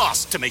McDonald's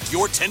sauce to make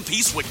your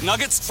 10-piece Wick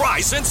Nuggets,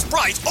 fries, and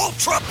Sprite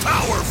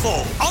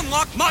ultra-powerful.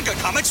 Unlock manga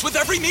comics with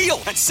every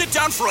meal and sit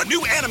down for a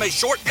new anime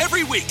short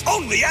every week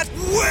only at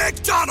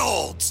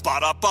WickDonald's.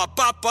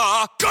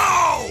 Ba-da-ba-ba-ba,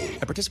 go!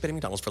 At participating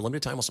McDonald's for a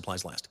limited time while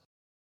supplies last.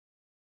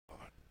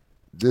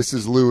 This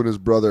is Lou and his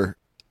brother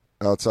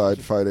outside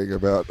fighting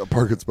about a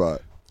parking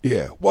spot.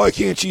 Yeah, why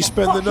can't she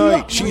spend the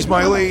night? She's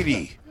my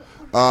lady.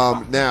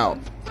 Now.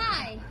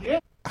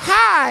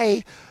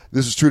 Hi.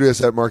 This is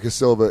Trudeau at Marcus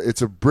Silva.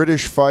 It's a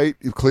British fight.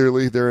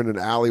 Clearly, they're in an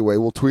alleyway.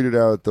 We'll tweet it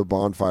out at the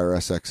Bonfire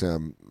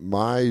SXM.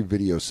 My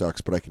video sucks,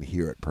 but I can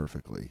hear it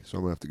perfectly. So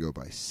I'm going to have to go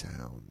by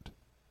sound,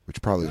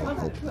 which probably won't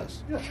help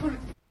this.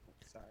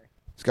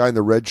 This guy in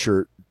the red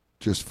shirt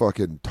just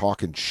fucking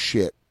talking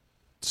shit.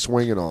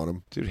 Swinging on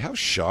him. Dude, how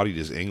shoddy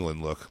does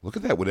England look? Look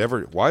at that,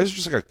 whatever. Why is it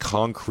just like a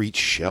concrete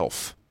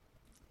shelf?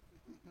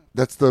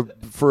 That's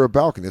for a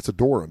balcony. That's a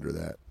door under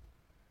that.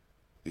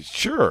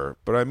 Sure,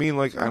 but I mean,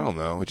 like, I don't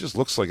know. It just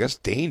looks like that's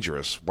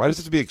dangerous. Why does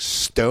it have to be like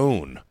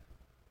stone?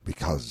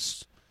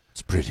 Because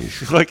it's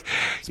British. Like,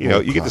 It's you know,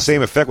 more you get the plastic.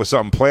 same effect with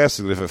something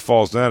plastic that if it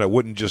falls down, it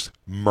wouldn't just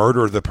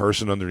murder the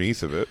person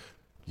underneath of it.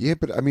 Yeah,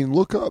 but I mean,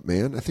 look up,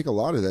 man. I think a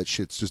lot of that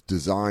shit's just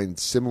designed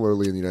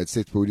similarly in the United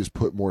States, but we just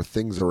put more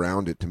things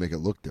around it to make it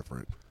look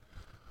different.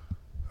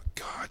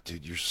 God,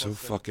 dude, you're so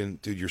fucking...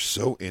 Dude, you're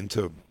so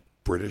into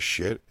British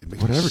shit. It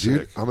makes me Whatever, dude.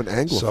 sick. I'm an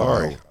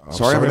Anglophile.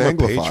 Sorry. I'm an a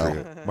Anglophile.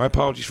 patriot. My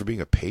apologies for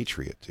being a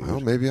patriot, dude. Well,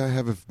 maybe I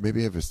have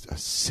a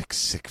sick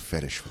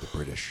fetish for the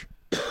British.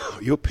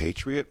 Are you a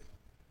patriot?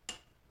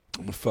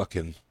 I'm a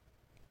fucking...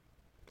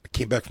 I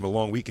came back from a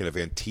long weekend of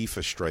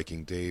Antifa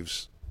striking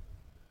Dave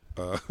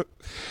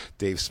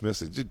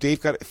Smith. Dude,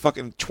 Dave got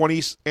fucking 20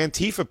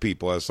 Antifa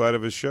people outside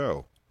of his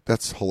show.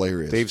 That's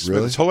hilarious. Dave Smith.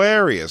 Really? It's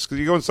hilarious because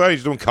you go inside,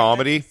 he's doing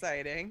comedy. That's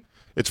exciting.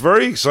 It's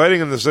very exciting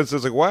in the sense that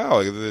it's like,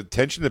 wow, the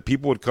attention that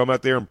people would come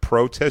out there and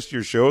protest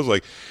your shows.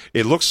 Like,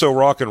 it looks so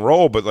rock and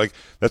roll, but like,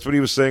 that's what he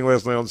was saying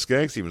last night on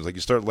Skank Stevens. Like,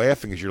 you start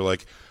laughing because you're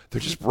like,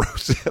 they're just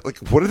protesting. Like,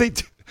 what do they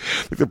do?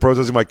 Like, they're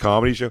protesting my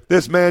comedy show.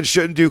 This man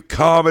shouldn't do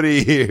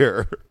comedy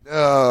here.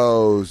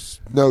 No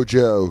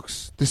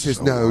jokes. This is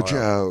So no wild.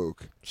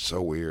 joke.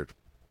 So weird.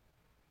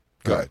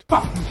 Good.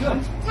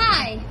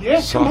 Hi. Yeah,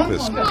 Suck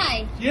this.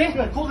 Hi.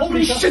 Yeah?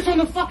 Holy shit on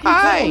the fucking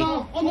Hi.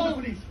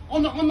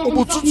 on the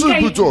fucking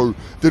gate.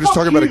 They're just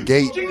talking about a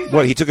gate.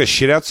 What, he took a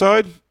shit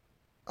outside?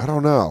 I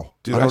don't know.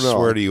 Dude, I don't know.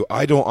 swear to you,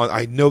 I don't.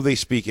 I know they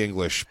speak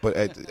English, but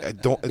I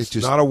don't. It's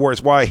just not a word.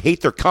 It's why I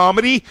hate their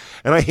comedy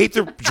and I hate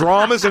their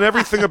dramas and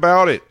everything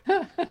about it.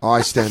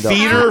 I stand up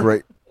Theater? for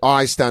Great.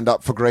 I stand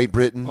up for Great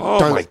Britain. Oh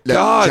Don't my let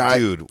God, Jay-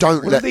 dude!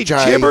 Don't What let are they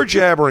Jay jibber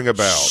jabbering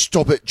about?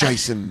 Stop it,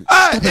 Jason.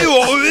 I do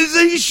all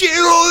this shit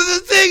all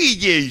the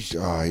thingy.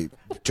 All right,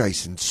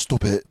 Jason,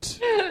 stop it.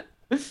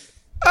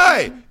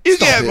 Hey, you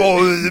Stop get it.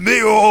 more than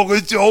me all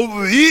the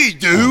over here,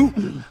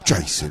 do.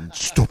 Jason,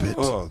 stop it.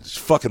 Oh, these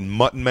fucking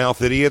mutton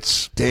mouth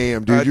idiots.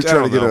 Damn, dude, you're I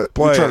trying to don't know. you're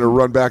Play trying it. to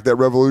run back that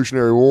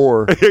Revolutionary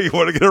War. You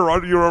want to get a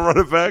run? You want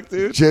to run it back,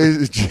 dude?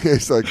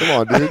 Jay's like, come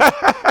on, dude. You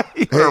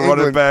want to run it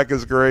England. back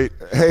is great.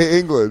 Hey,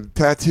 England,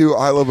 tattoo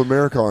 "I Love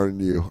America" on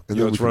you, and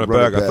Yo, then let's we run can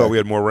it back. I thought we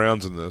had more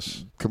rounds in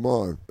this. Come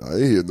on, I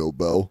ain't hear no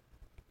bell.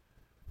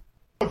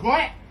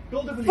 Right?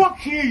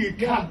 Fuck you, you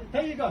cunt.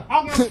 There you go.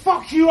 I'm gonna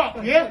fuck you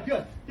up, yeah?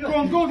 Good. Go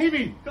on, hit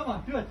me. Come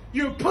on, do it.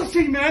 You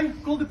pussy, man.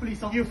 Call the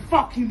police. You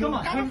fucking come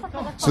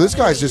on. So this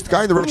guy's just the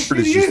guy in the red shirt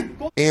is just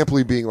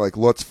amply being like,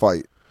 "Let's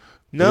fight."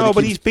 No,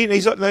 but he's saying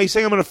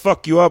I'm going to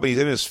fuck you up, and he's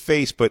in his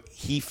face. But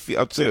he's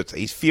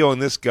feeling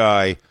this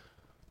guy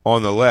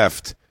on the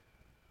left.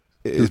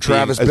 Is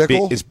Travis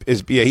being,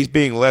 Bickle? He's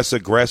being less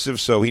aggressive,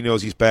 so he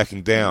knows he's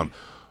backing down.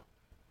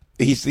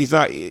 He's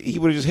not. He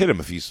would have just hit him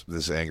if he's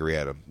this angry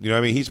at him. You know what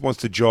I mean? He wants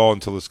to jaw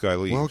until this guy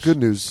leaves. Well, good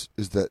news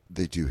is that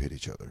they do hit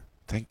each other.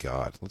 Thank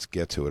God. Let's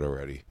get to it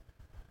already.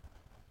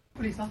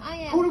 Police, huh?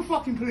 Call the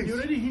fucking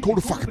police. Call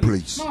the fucking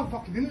police. No,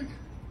 fucking didn't.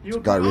 It's a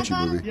Guy Ritchie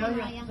movie.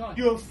 Yeah.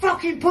 You're a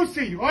fucking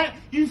pussy, right?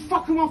 You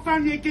fucking my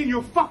family again,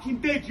 you're fucking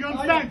dead, you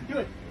understand? Do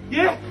it.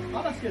 Yeah?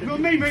 Not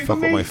me, mate. Fuck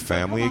not with me. my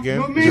family again?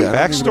 Not Is me. there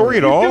backstory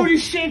at all? You do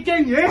this shit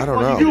again, yeah? I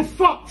don't know. You're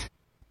fucked.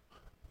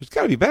 There's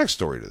got to be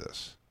backstory to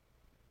this.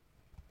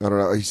 I don't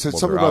know. He said Well,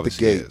 something there about the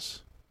obviously gate.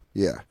 is.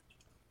 Yeah.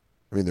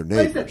 I mean, they're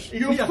neighbors.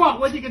 You're fucked.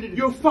 What are you gonna do?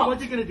 You're fucked. What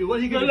are you gonna do? What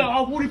are you gonna do?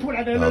 I've already put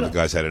that there. Oh, the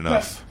guy's had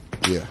enough.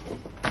 Yeah.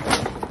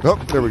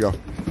 Oh, there we go.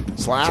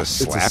 Slap.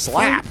 It's a It's a slap?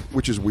 slap,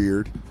 which is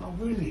weird.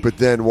 But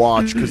then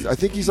watch, because I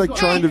think he's like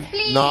trying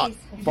to not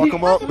fuck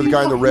him up with the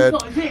guy in the red.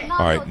 All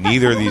right,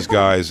 neither of these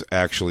guys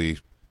actually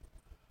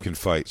can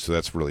fight, so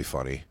that's really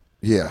funny.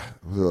 Yeah.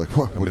 They're like,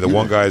 what? I mean, the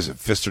one guy's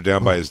fists are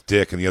down by his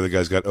dick, and the other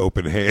guy's got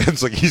open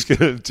hands, like he's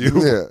gonna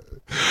do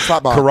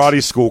Slap box.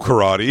 karate school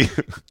karate.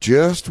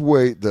 Just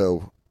wait,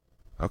 though.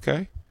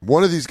 Okay.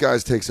 One of these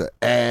guys takes an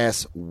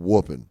ass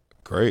whooping.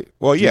 Great.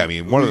 Well, yeah, I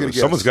mean,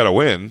 someone's got to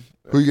win.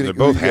 Who you gonna, They're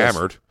both who you guess?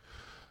 hammered.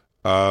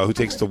 Who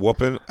takes the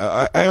whooping?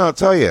 I'll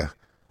tell you.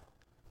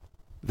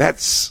 That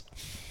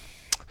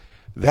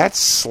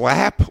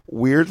slap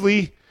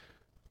weirdly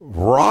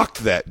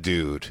rocked that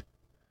dude.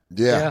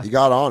 Yeah, he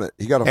got on it.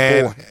 He got a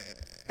full.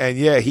 And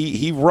yeah,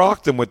 he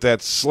rocked him with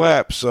that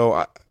slap.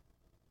 So,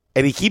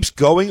 and he keeps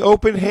going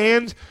open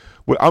hand.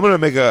 I'm going to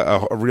make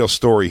a real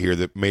story here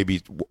that may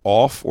be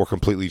off or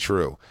completely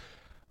true.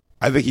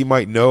 I think he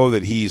might know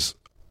that he's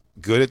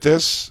good at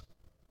this.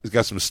 He's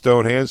got some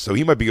stone hands, so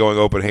he might be going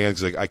open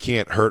hands. Like, I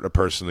can't hurt a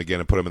person again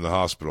and put him in the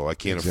hospital. I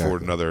can't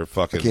afford another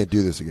fucking I can't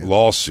do this again.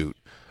 lawsuit.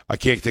 I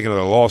can't take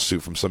another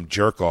lawsuit from some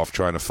jerk off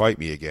trying to fight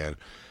me again.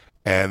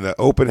 And the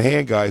open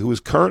hand guy, who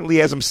is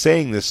currently, as I'm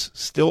saying this,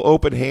 still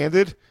open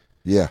handed.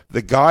 Yeah.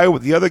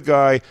 The other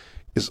guy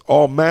is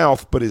all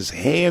mouth, but his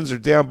hands are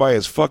down by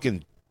his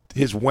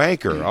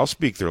wanker. I'll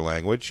speak their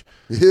language.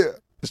 Yeah.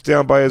 It's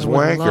down by his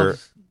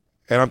wanker.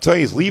 And I'm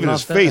telling you, he's leaving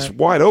his face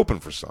wide open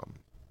for something.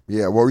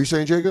 Yeah. What were you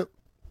saying, Jacob?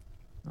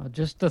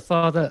 Just the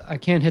thought that I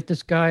can't hit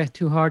this guy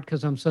too hard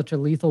because I'm such a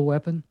lethal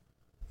weapon.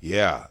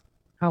 Yeah.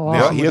 How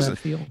awesome he would doesn't that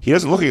feel? He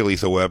doesn't look like a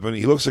lethal weapon.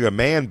 He looks like a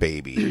man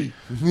baby.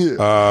 He's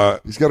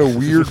got a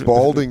weird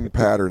balding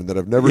pattern that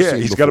I've never seen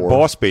before. He's got a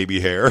boss baby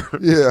hair.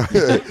 Yeah.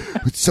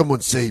 Would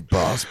someone say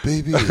boss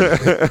baby?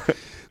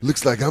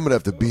 Looks like I'm going to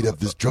have to beat up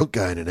this drunk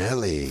guy in an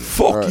alley.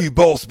 Fuck you,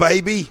 boss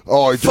baby.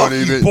 Oh, I Fuck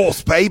don't even. you,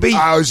 boss baby.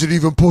 How is it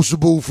even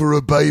possible for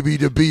a baby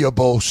to be a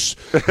boss?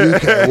 You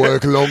can't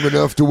work long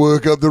enough to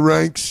work up the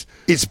ranks.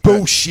 It's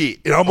bullshit,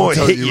 and I'm I'll going to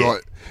tell hit you you.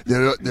 right.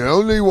 The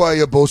only way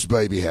a boss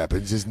baby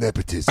happens is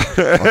nepotism.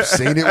 I've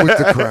seen it with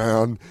the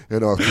Crown,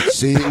 and I could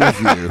see it with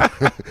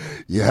you.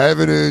 You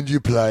haven't earned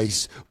your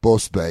place,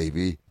 boss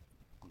baby.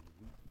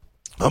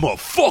 I'm gonna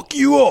fuck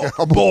you up,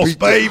 boss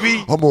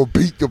baby. I'm gonna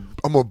beat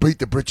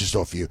the britches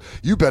off you.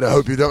 You better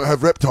hope you don't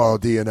have reptile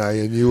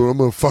DNA in you, or I'm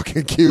gonna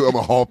fucking kill. I'm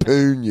gonna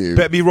harpoon you.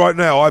 Bet me right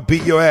now, I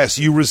beat your ass.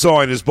 You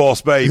resign as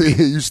boss baby.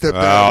 You step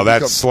down. Oh,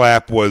 that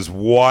slap was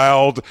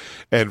wild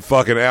and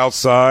fucking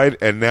outside.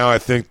 And now I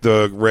think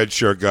the red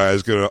shirt guy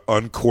is gonna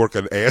uncork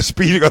an ass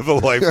beating of the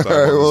lifetime.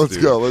 All right, well, let's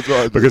go. Let's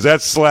ride. Because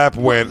that slap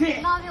went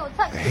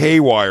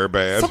haywire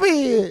bad. Stop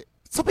it!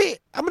 Stop it!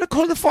 I'm gonna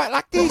call the fight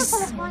like this.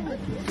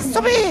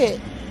 Stop it!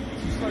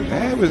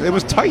 Yeah, it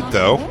was tight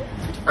though.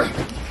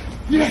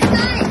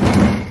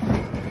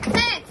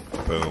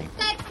 Boom.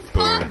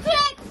 Boom.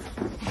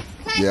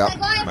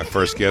 Yeah. My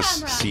first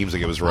guess seems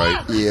like it was right.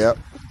 Yep.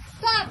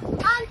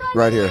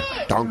 Right here.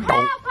 Donk,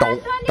 donk,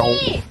 donk,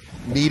 donk.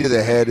 Knee to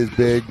the head is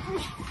big.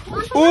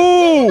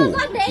 Ooh!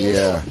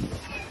 Yeah.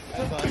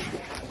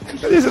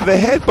 The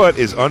headbutt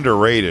is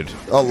underrated.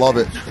 I love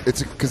it.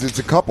 It's because it's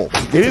a couple.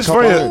 It is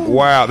funny.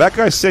 Wow, that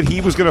guy said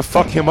he was going to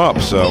fuck him up.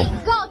 So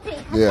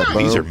yeah,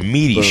 these are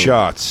meaty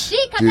shots.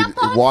 Dude,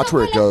 watch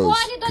where it goes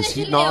because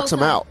he knocks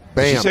him out.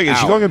 Bam! Is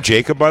she calling him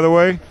Jacob, by the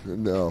way?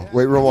 No.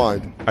 Wait,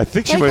 rewind. I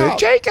think she might.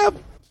 Jacob.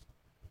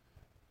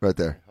 Right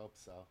there. I hope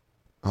so.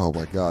 Oh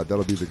my God,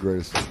 that'll be the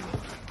greatest.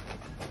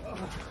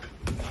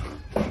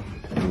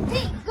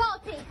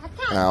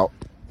 Out.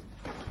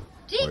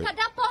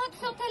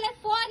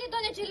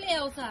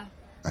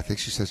 I think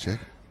she says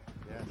Jacob.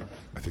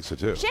 I think so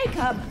too.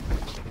 Jacob.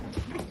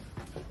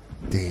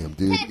 Damn,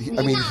 dude.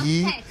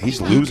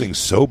 He's losing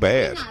so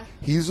bad.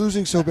 He's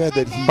losing so bad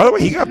that he. By the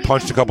way, he got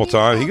punched a couple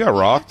times. He got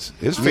rocked.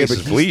 His face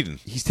is bleeding.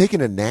 He's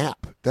taking a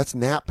nap. That's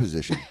nap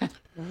position.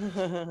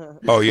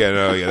 Oh yeah,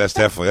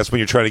 that's when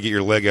you're trying to get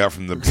your leg out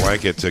from the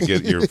blanket to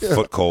get your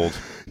foot cold.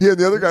 Yeah, and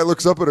the other guy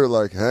looks up at her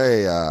like,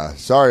 "Hey,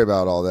 sorry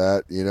about all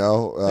that." You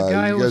know, the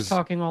guy who was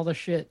talking all the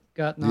shit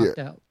got knocked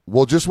out.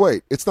 Well, just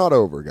wait. It's not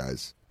over,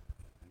 guys.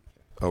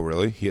 Oh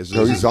really? He has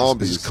no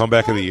zombies. His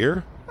comeback of the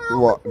year.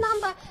 What?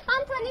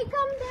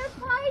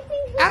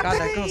 God,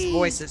 that girl's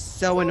voice is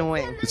so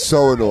annoying. It's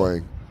so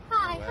annoying.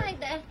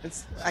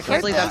 I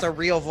can't believe that's a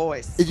real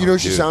voice. You know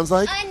what she sounds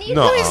like?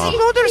 No. Whose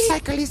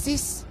motorcycle is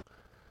this?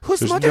 Whose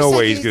There's motorcycle no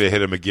way he's is going to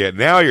hit him again.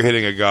 Now you're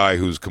hitting a guy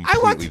who's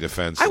completely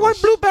defenseless. I want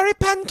blueberry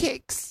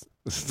pancakes.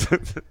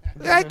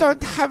 I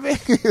don't have it.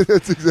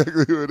 That's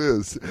exactly who it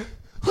is.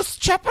 Whose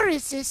chopper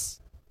is this?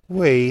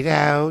 We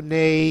don't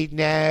need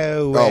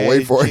no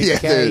wait for it. Yeah,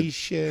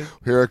 education.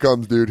 Here it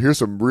comes, dude. Here's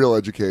some real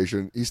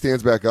education. He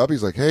stands back up.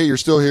 He's like, "Hey, you're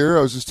still here?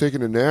 I was just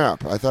taking a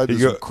nap. I thought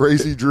this was a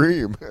crazy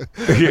dream."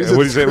 Yeah,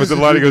 what he said was the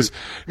line. He goes,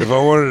 "If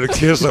I wanted a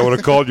kiss, I would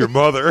have called your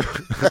mother."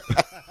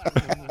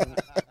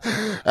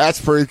 That's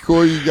pretty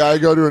cool. You gotta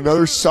go to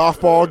another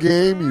softball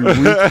game, you weak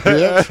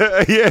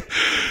bitch. Yeah.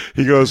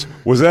 He goes,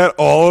 was that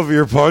all of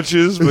your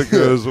punches?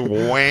 Because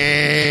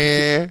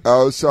wah.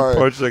 Oh, sorry.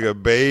 Punched like a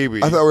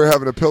baby. I thought we were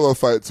having a pillow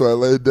fight, so I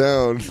laid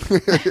down.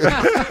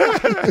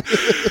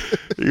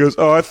 He goes,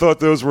 oh, I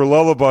thought those were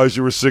lullabies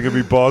you were singing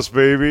me, boss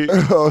baby.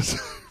 Boss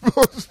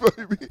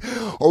baby.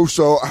 Oh,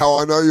 so how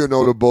I know you're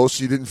not a boss?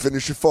 You didn't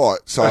finish your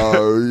fight,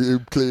 so you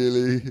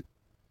clearly.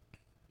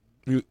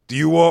 Do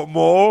you want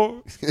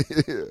more?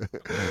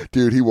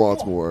 Dude, he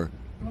wants more.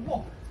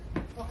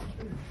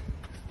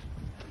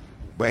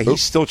 Man,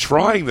 he's still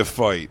trying to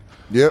fight.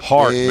 Yep.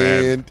 Hard, and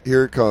man.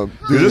 Here it comes.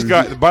 Dude, this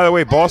guy, by the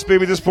way, Boss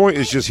Baby at this point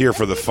is just here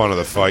for the fun of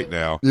the fight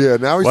now. Yeah,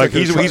 now he's like like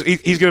he's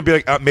going to be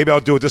like, maybe I'll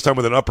do it this time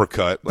with an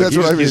uppercut. Like, that's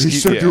what I mean.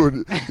 He's going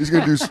to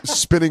do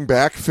spinning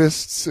back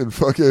fists and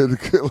fucking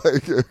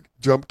like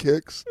jump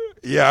kicks.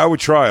 Yeah, I would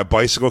try a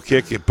bicycle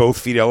kick, get both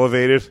feet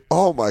elevated.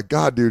 Oh my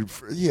god, dude!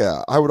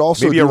 Yeah, I would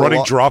also maybe do a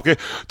running drop kick.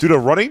 Dude, a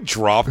running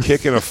drop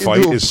kick in a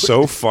fight is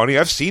so funny.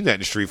 I've seen that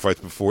in street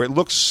fights before. It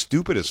looks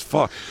stupid as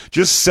fuck.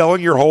 Just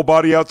selling your whole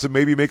body out to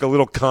maybe make a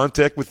little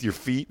contact with your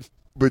feet.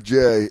 But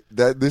Jay,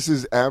 this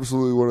is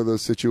absolutely one of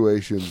those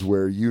situations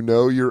where you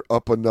know you're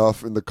up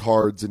enough in the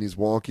cards and he's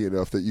wonky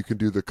enough that you can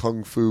do the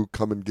kung fu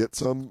come and get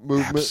some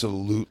movement.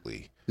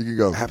 Absolutely, you can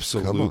go.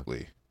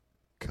 Absolutely,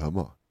 come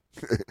on.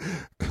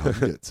 Come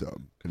get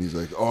some. And he's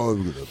like, oh,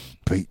 I'm going to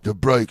beat the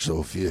brakes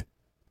off you.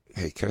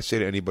 Hey, can I say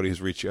to anybody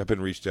who's I've been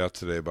reached out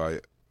today by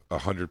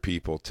 100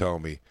 people tell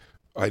me,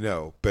 I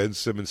know, Ben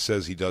Simmons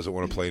says he doesn't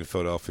want to play in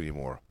Philadelphia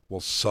anymore.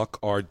 Well, suck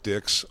our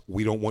dicks.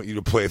 We don't want you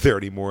to play there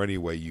anymore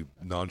anyway, you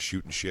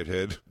non-shooting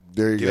shithead.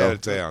 There you go. Get out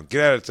of town.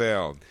 Get out of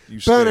town. You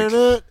stink.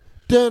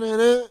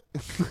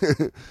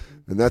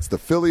 And that's the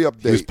Philly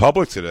update. He was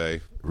public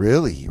today.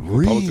 Really?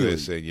 Public today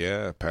saying,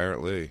 yeah,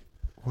 apparently.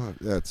 What?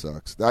 That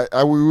sucks.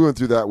 We went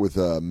through that with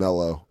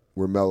Melo,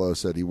 where Melo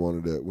said he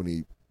wanted it when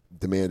he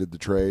demanded the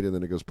trade, and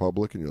then it goes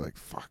public, and you're like,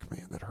 "Fuck,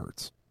 man, that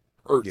hurts."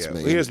 Yeah,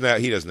 man. He doesn't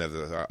have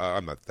the.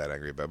 I'm not that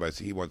angry about it, but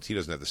he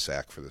doesn't have the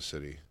sack for the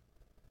city.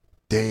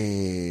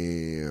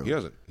 Damn. He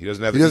doesn't. He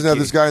doesn't have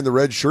this guy in the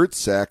red shirt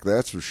sack.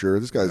 That's for sure.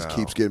 This guy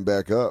keeps getting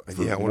back up.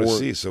 Yeah, I want to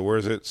see. So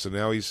where's it? So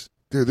now he's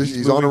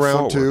he's on a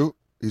round two.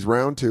 He's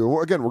round two.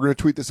 Well, again, we're going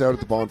to tweet this out at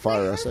the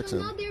Bonfire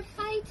SXM.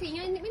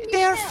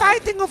 They're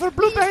fighting over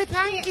blueberry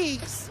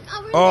pancakes.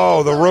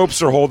 Oh, the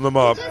ropes are holding them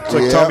up. It's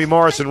like Tommy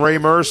Morrison, Ray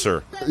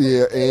Mercer.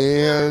 Yeah,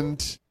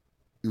 and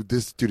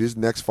his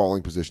next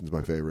falling position is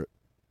my favorite.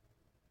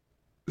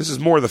 This is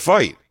more of the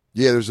fight.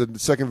 Yeah, there's a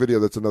second video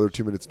that's another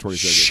 2 minutes 20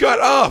 seconds. Shut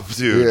up,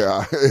 dude.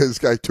 Yeah, this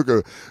guy took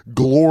a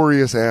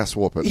glorious ass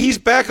whooping. He's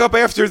back up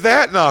after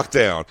that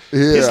knockdown. Yeah,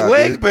 his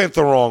leg bent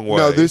the wrong way.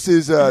 No, this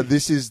is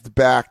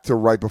back to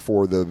right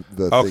before the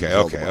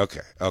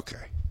Okay.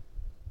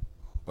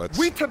 Let's...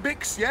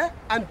 Weetabix, yeah?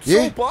 And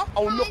Yeah. soba,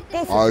 I'll knock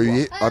both Oh, of you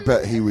yeah, up. I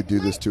bet he would do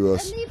this to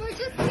us. They're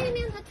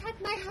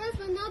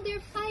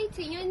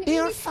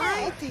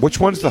fighting. Which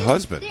one's the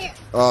husband?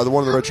 The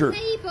one in the red shirt.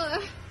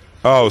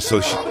 Oh,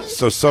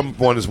 so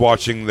someone is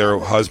watching their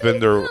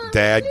husband, their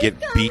dad, get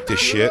beat to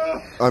shit.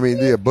 I mean,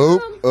 yeah,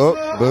 boom,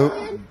 up,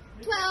 boom.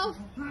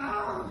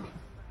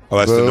 Oh,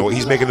 that's the noise.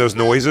 He's making those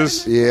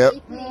noises. Yep.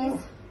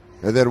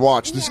 And then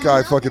watch this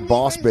guy, fucking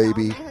Boss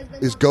Baby,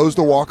 goes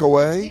to walk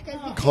away,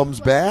 comes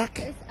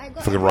back,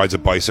 fucking rides a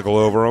bicycle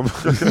over him.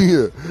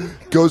 yeah,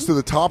 goes to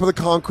the top of the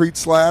concrete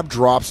slab,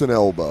 drops an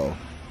elbow.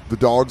 The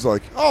dog's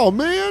like, "Oh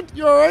man,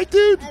 you all right,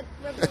 dude?"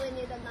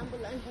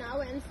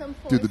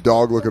 Dude, the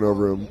dog looking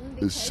over him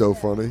is so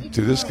funny.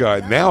 Dude, this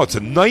guy, now it's a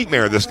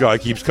nightmare. This guy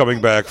keeps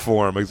coming back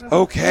for him. He's,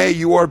 okay,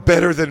 you are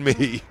better than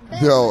me.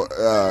 No,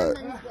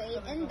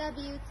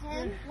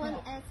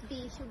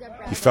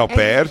 he felt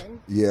bad?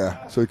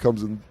 Yeah, so he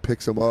comes and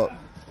picks him up.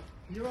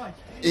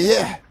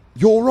 Yeah,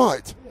 you're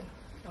right.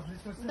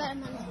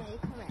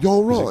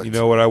 You're He's like, right. you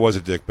know what? I was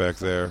a dick back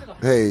there.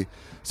 Hey,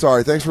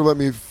 sorry. Thanks for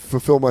letting me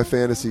fulfill my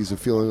fantasies of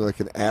feeling like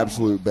an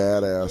absolute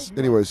badass.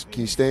 Anyways,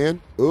 can you stand?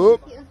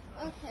 Up.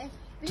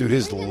 Dude,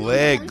 his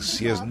legs.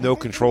 He has no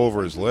control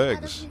over his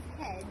legs.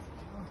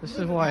 This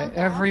is why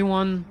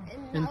everyone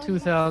in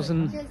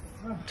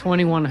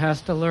 2021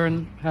 has to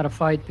learn how to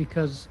fight,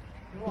 because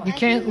you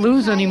can't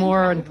lose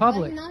anymore in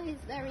public.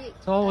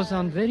 It's always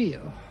on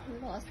video.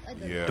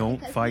 Yeah. Don't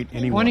fight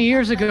anyone. 20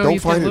 years ago, Don't you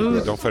fight could anybody.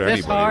 lose Don't fight this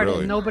anybody, hard really.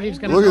 and nobody's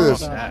going to Look know at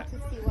this. about it.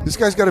 This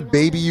guy's got to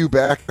baby you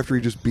back after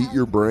he just beat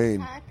your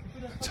brain.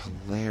 It's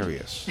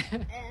hilarious.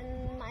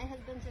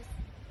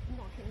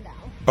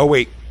 Oh,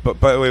 wait.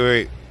 But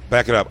wait.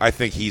 Back it up. I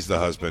think he's the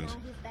husband.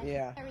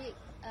 Yeah.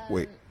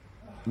 Wait.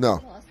 No.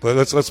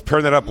 Let's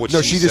turn that up. What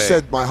No, she just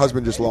said my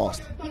husband just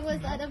lost. He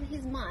was out of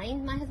his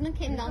mind. My husband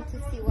came down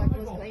to see what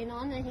was going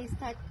on, and he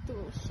started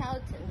to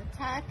shout and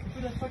attack.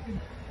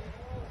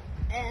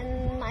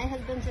 And my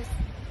husband just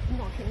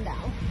knocked him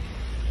down.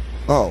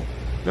 Oh.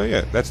 No,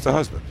 yeah, that's the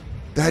husband.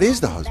 That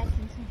is the husband. Back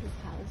into his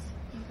house.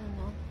 I don't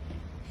know.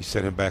 He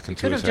sent him back into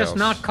Could his have just house.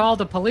 not called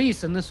the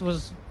police, and this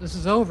is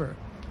over.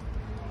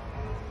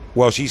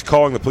 Well, she's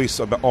calling the police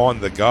on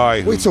the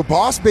guy who... Wait, so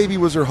Boss Baby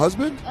was her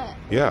husband?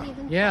 Yeah. He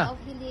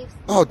lives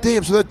Oh,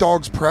 damn. So that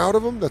dog's proud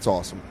of him? That's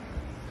awesome.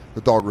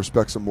 The dog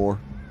respects him more.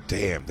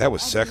 Damn, that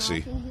was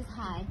sexy.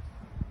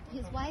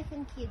 His wife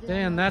and kids.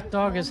 Dan, that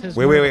dog is his.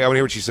 Wait. I want to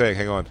hear what she's saying.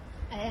 Hang on.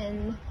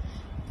 And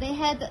they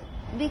had,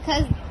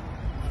 because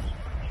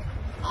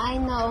I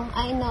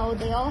know,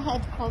 they all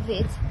had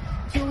COVID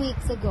 2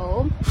 weeks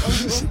ago, and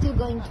he was still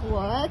going to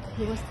work.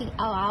 He was still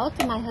out.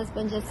 My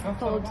husband just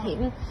told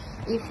him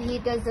if he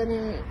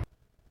doesn't.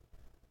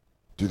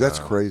 Dude, that's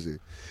crazy.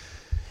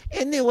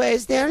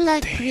 Anyways, they're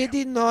like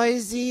pretty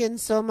noisy, and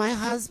so my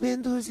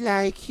husband, who's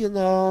like,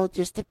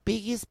 just the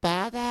biggest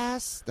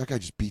badass. That guy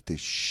just beat the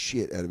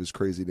shit out of his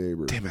crazy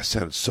neighbor. Damn, that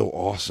sounded so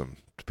awesome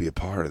to be a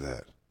part of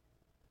that.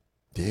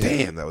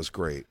 Damn, that was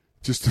great.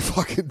 Just to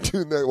fucking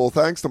tune that. Well,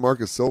 thanks to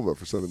Marcus Silva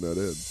for sending that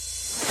in.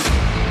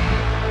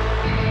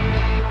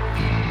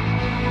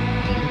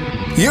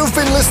 You've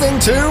been listening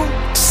to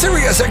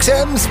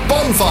SiriusXM's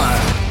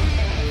Bonfire.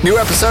 New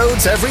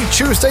episodes every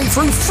Tuesday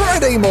through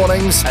Friday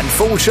mornings, and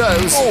full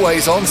shows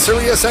always on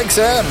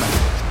SiriusXM.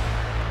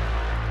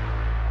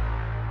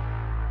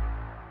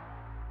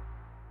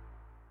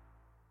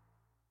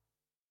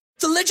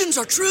 The legends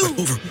are true.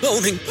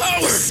 Overwhelming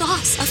power! The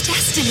sauce of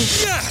destiny.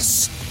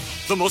 Yes!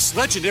 The most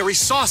legendary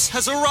sauce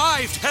has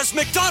arrived as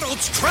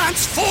McDonald's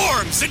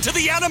transforms into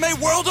the anime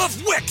world of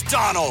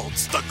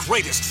WickDonald's. The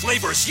greatest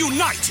flavors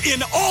unite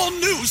in all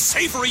new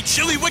savory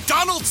chili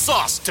McDonald's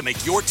sauce to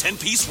make your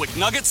 10-piece Wick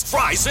Nuggets,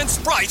 fries, and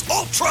Sprite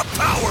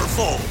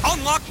ultra-powerful.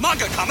 Unlock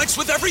manga comics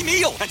with every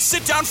meal and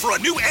sit down for a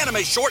new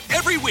anime short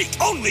every week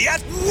only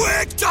at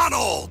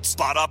WickDonald's.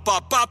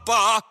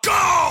 Ba-da-ba-ba-ba,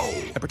 go!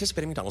 At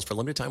participating McDonald's for a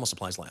limited time while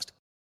supplies last.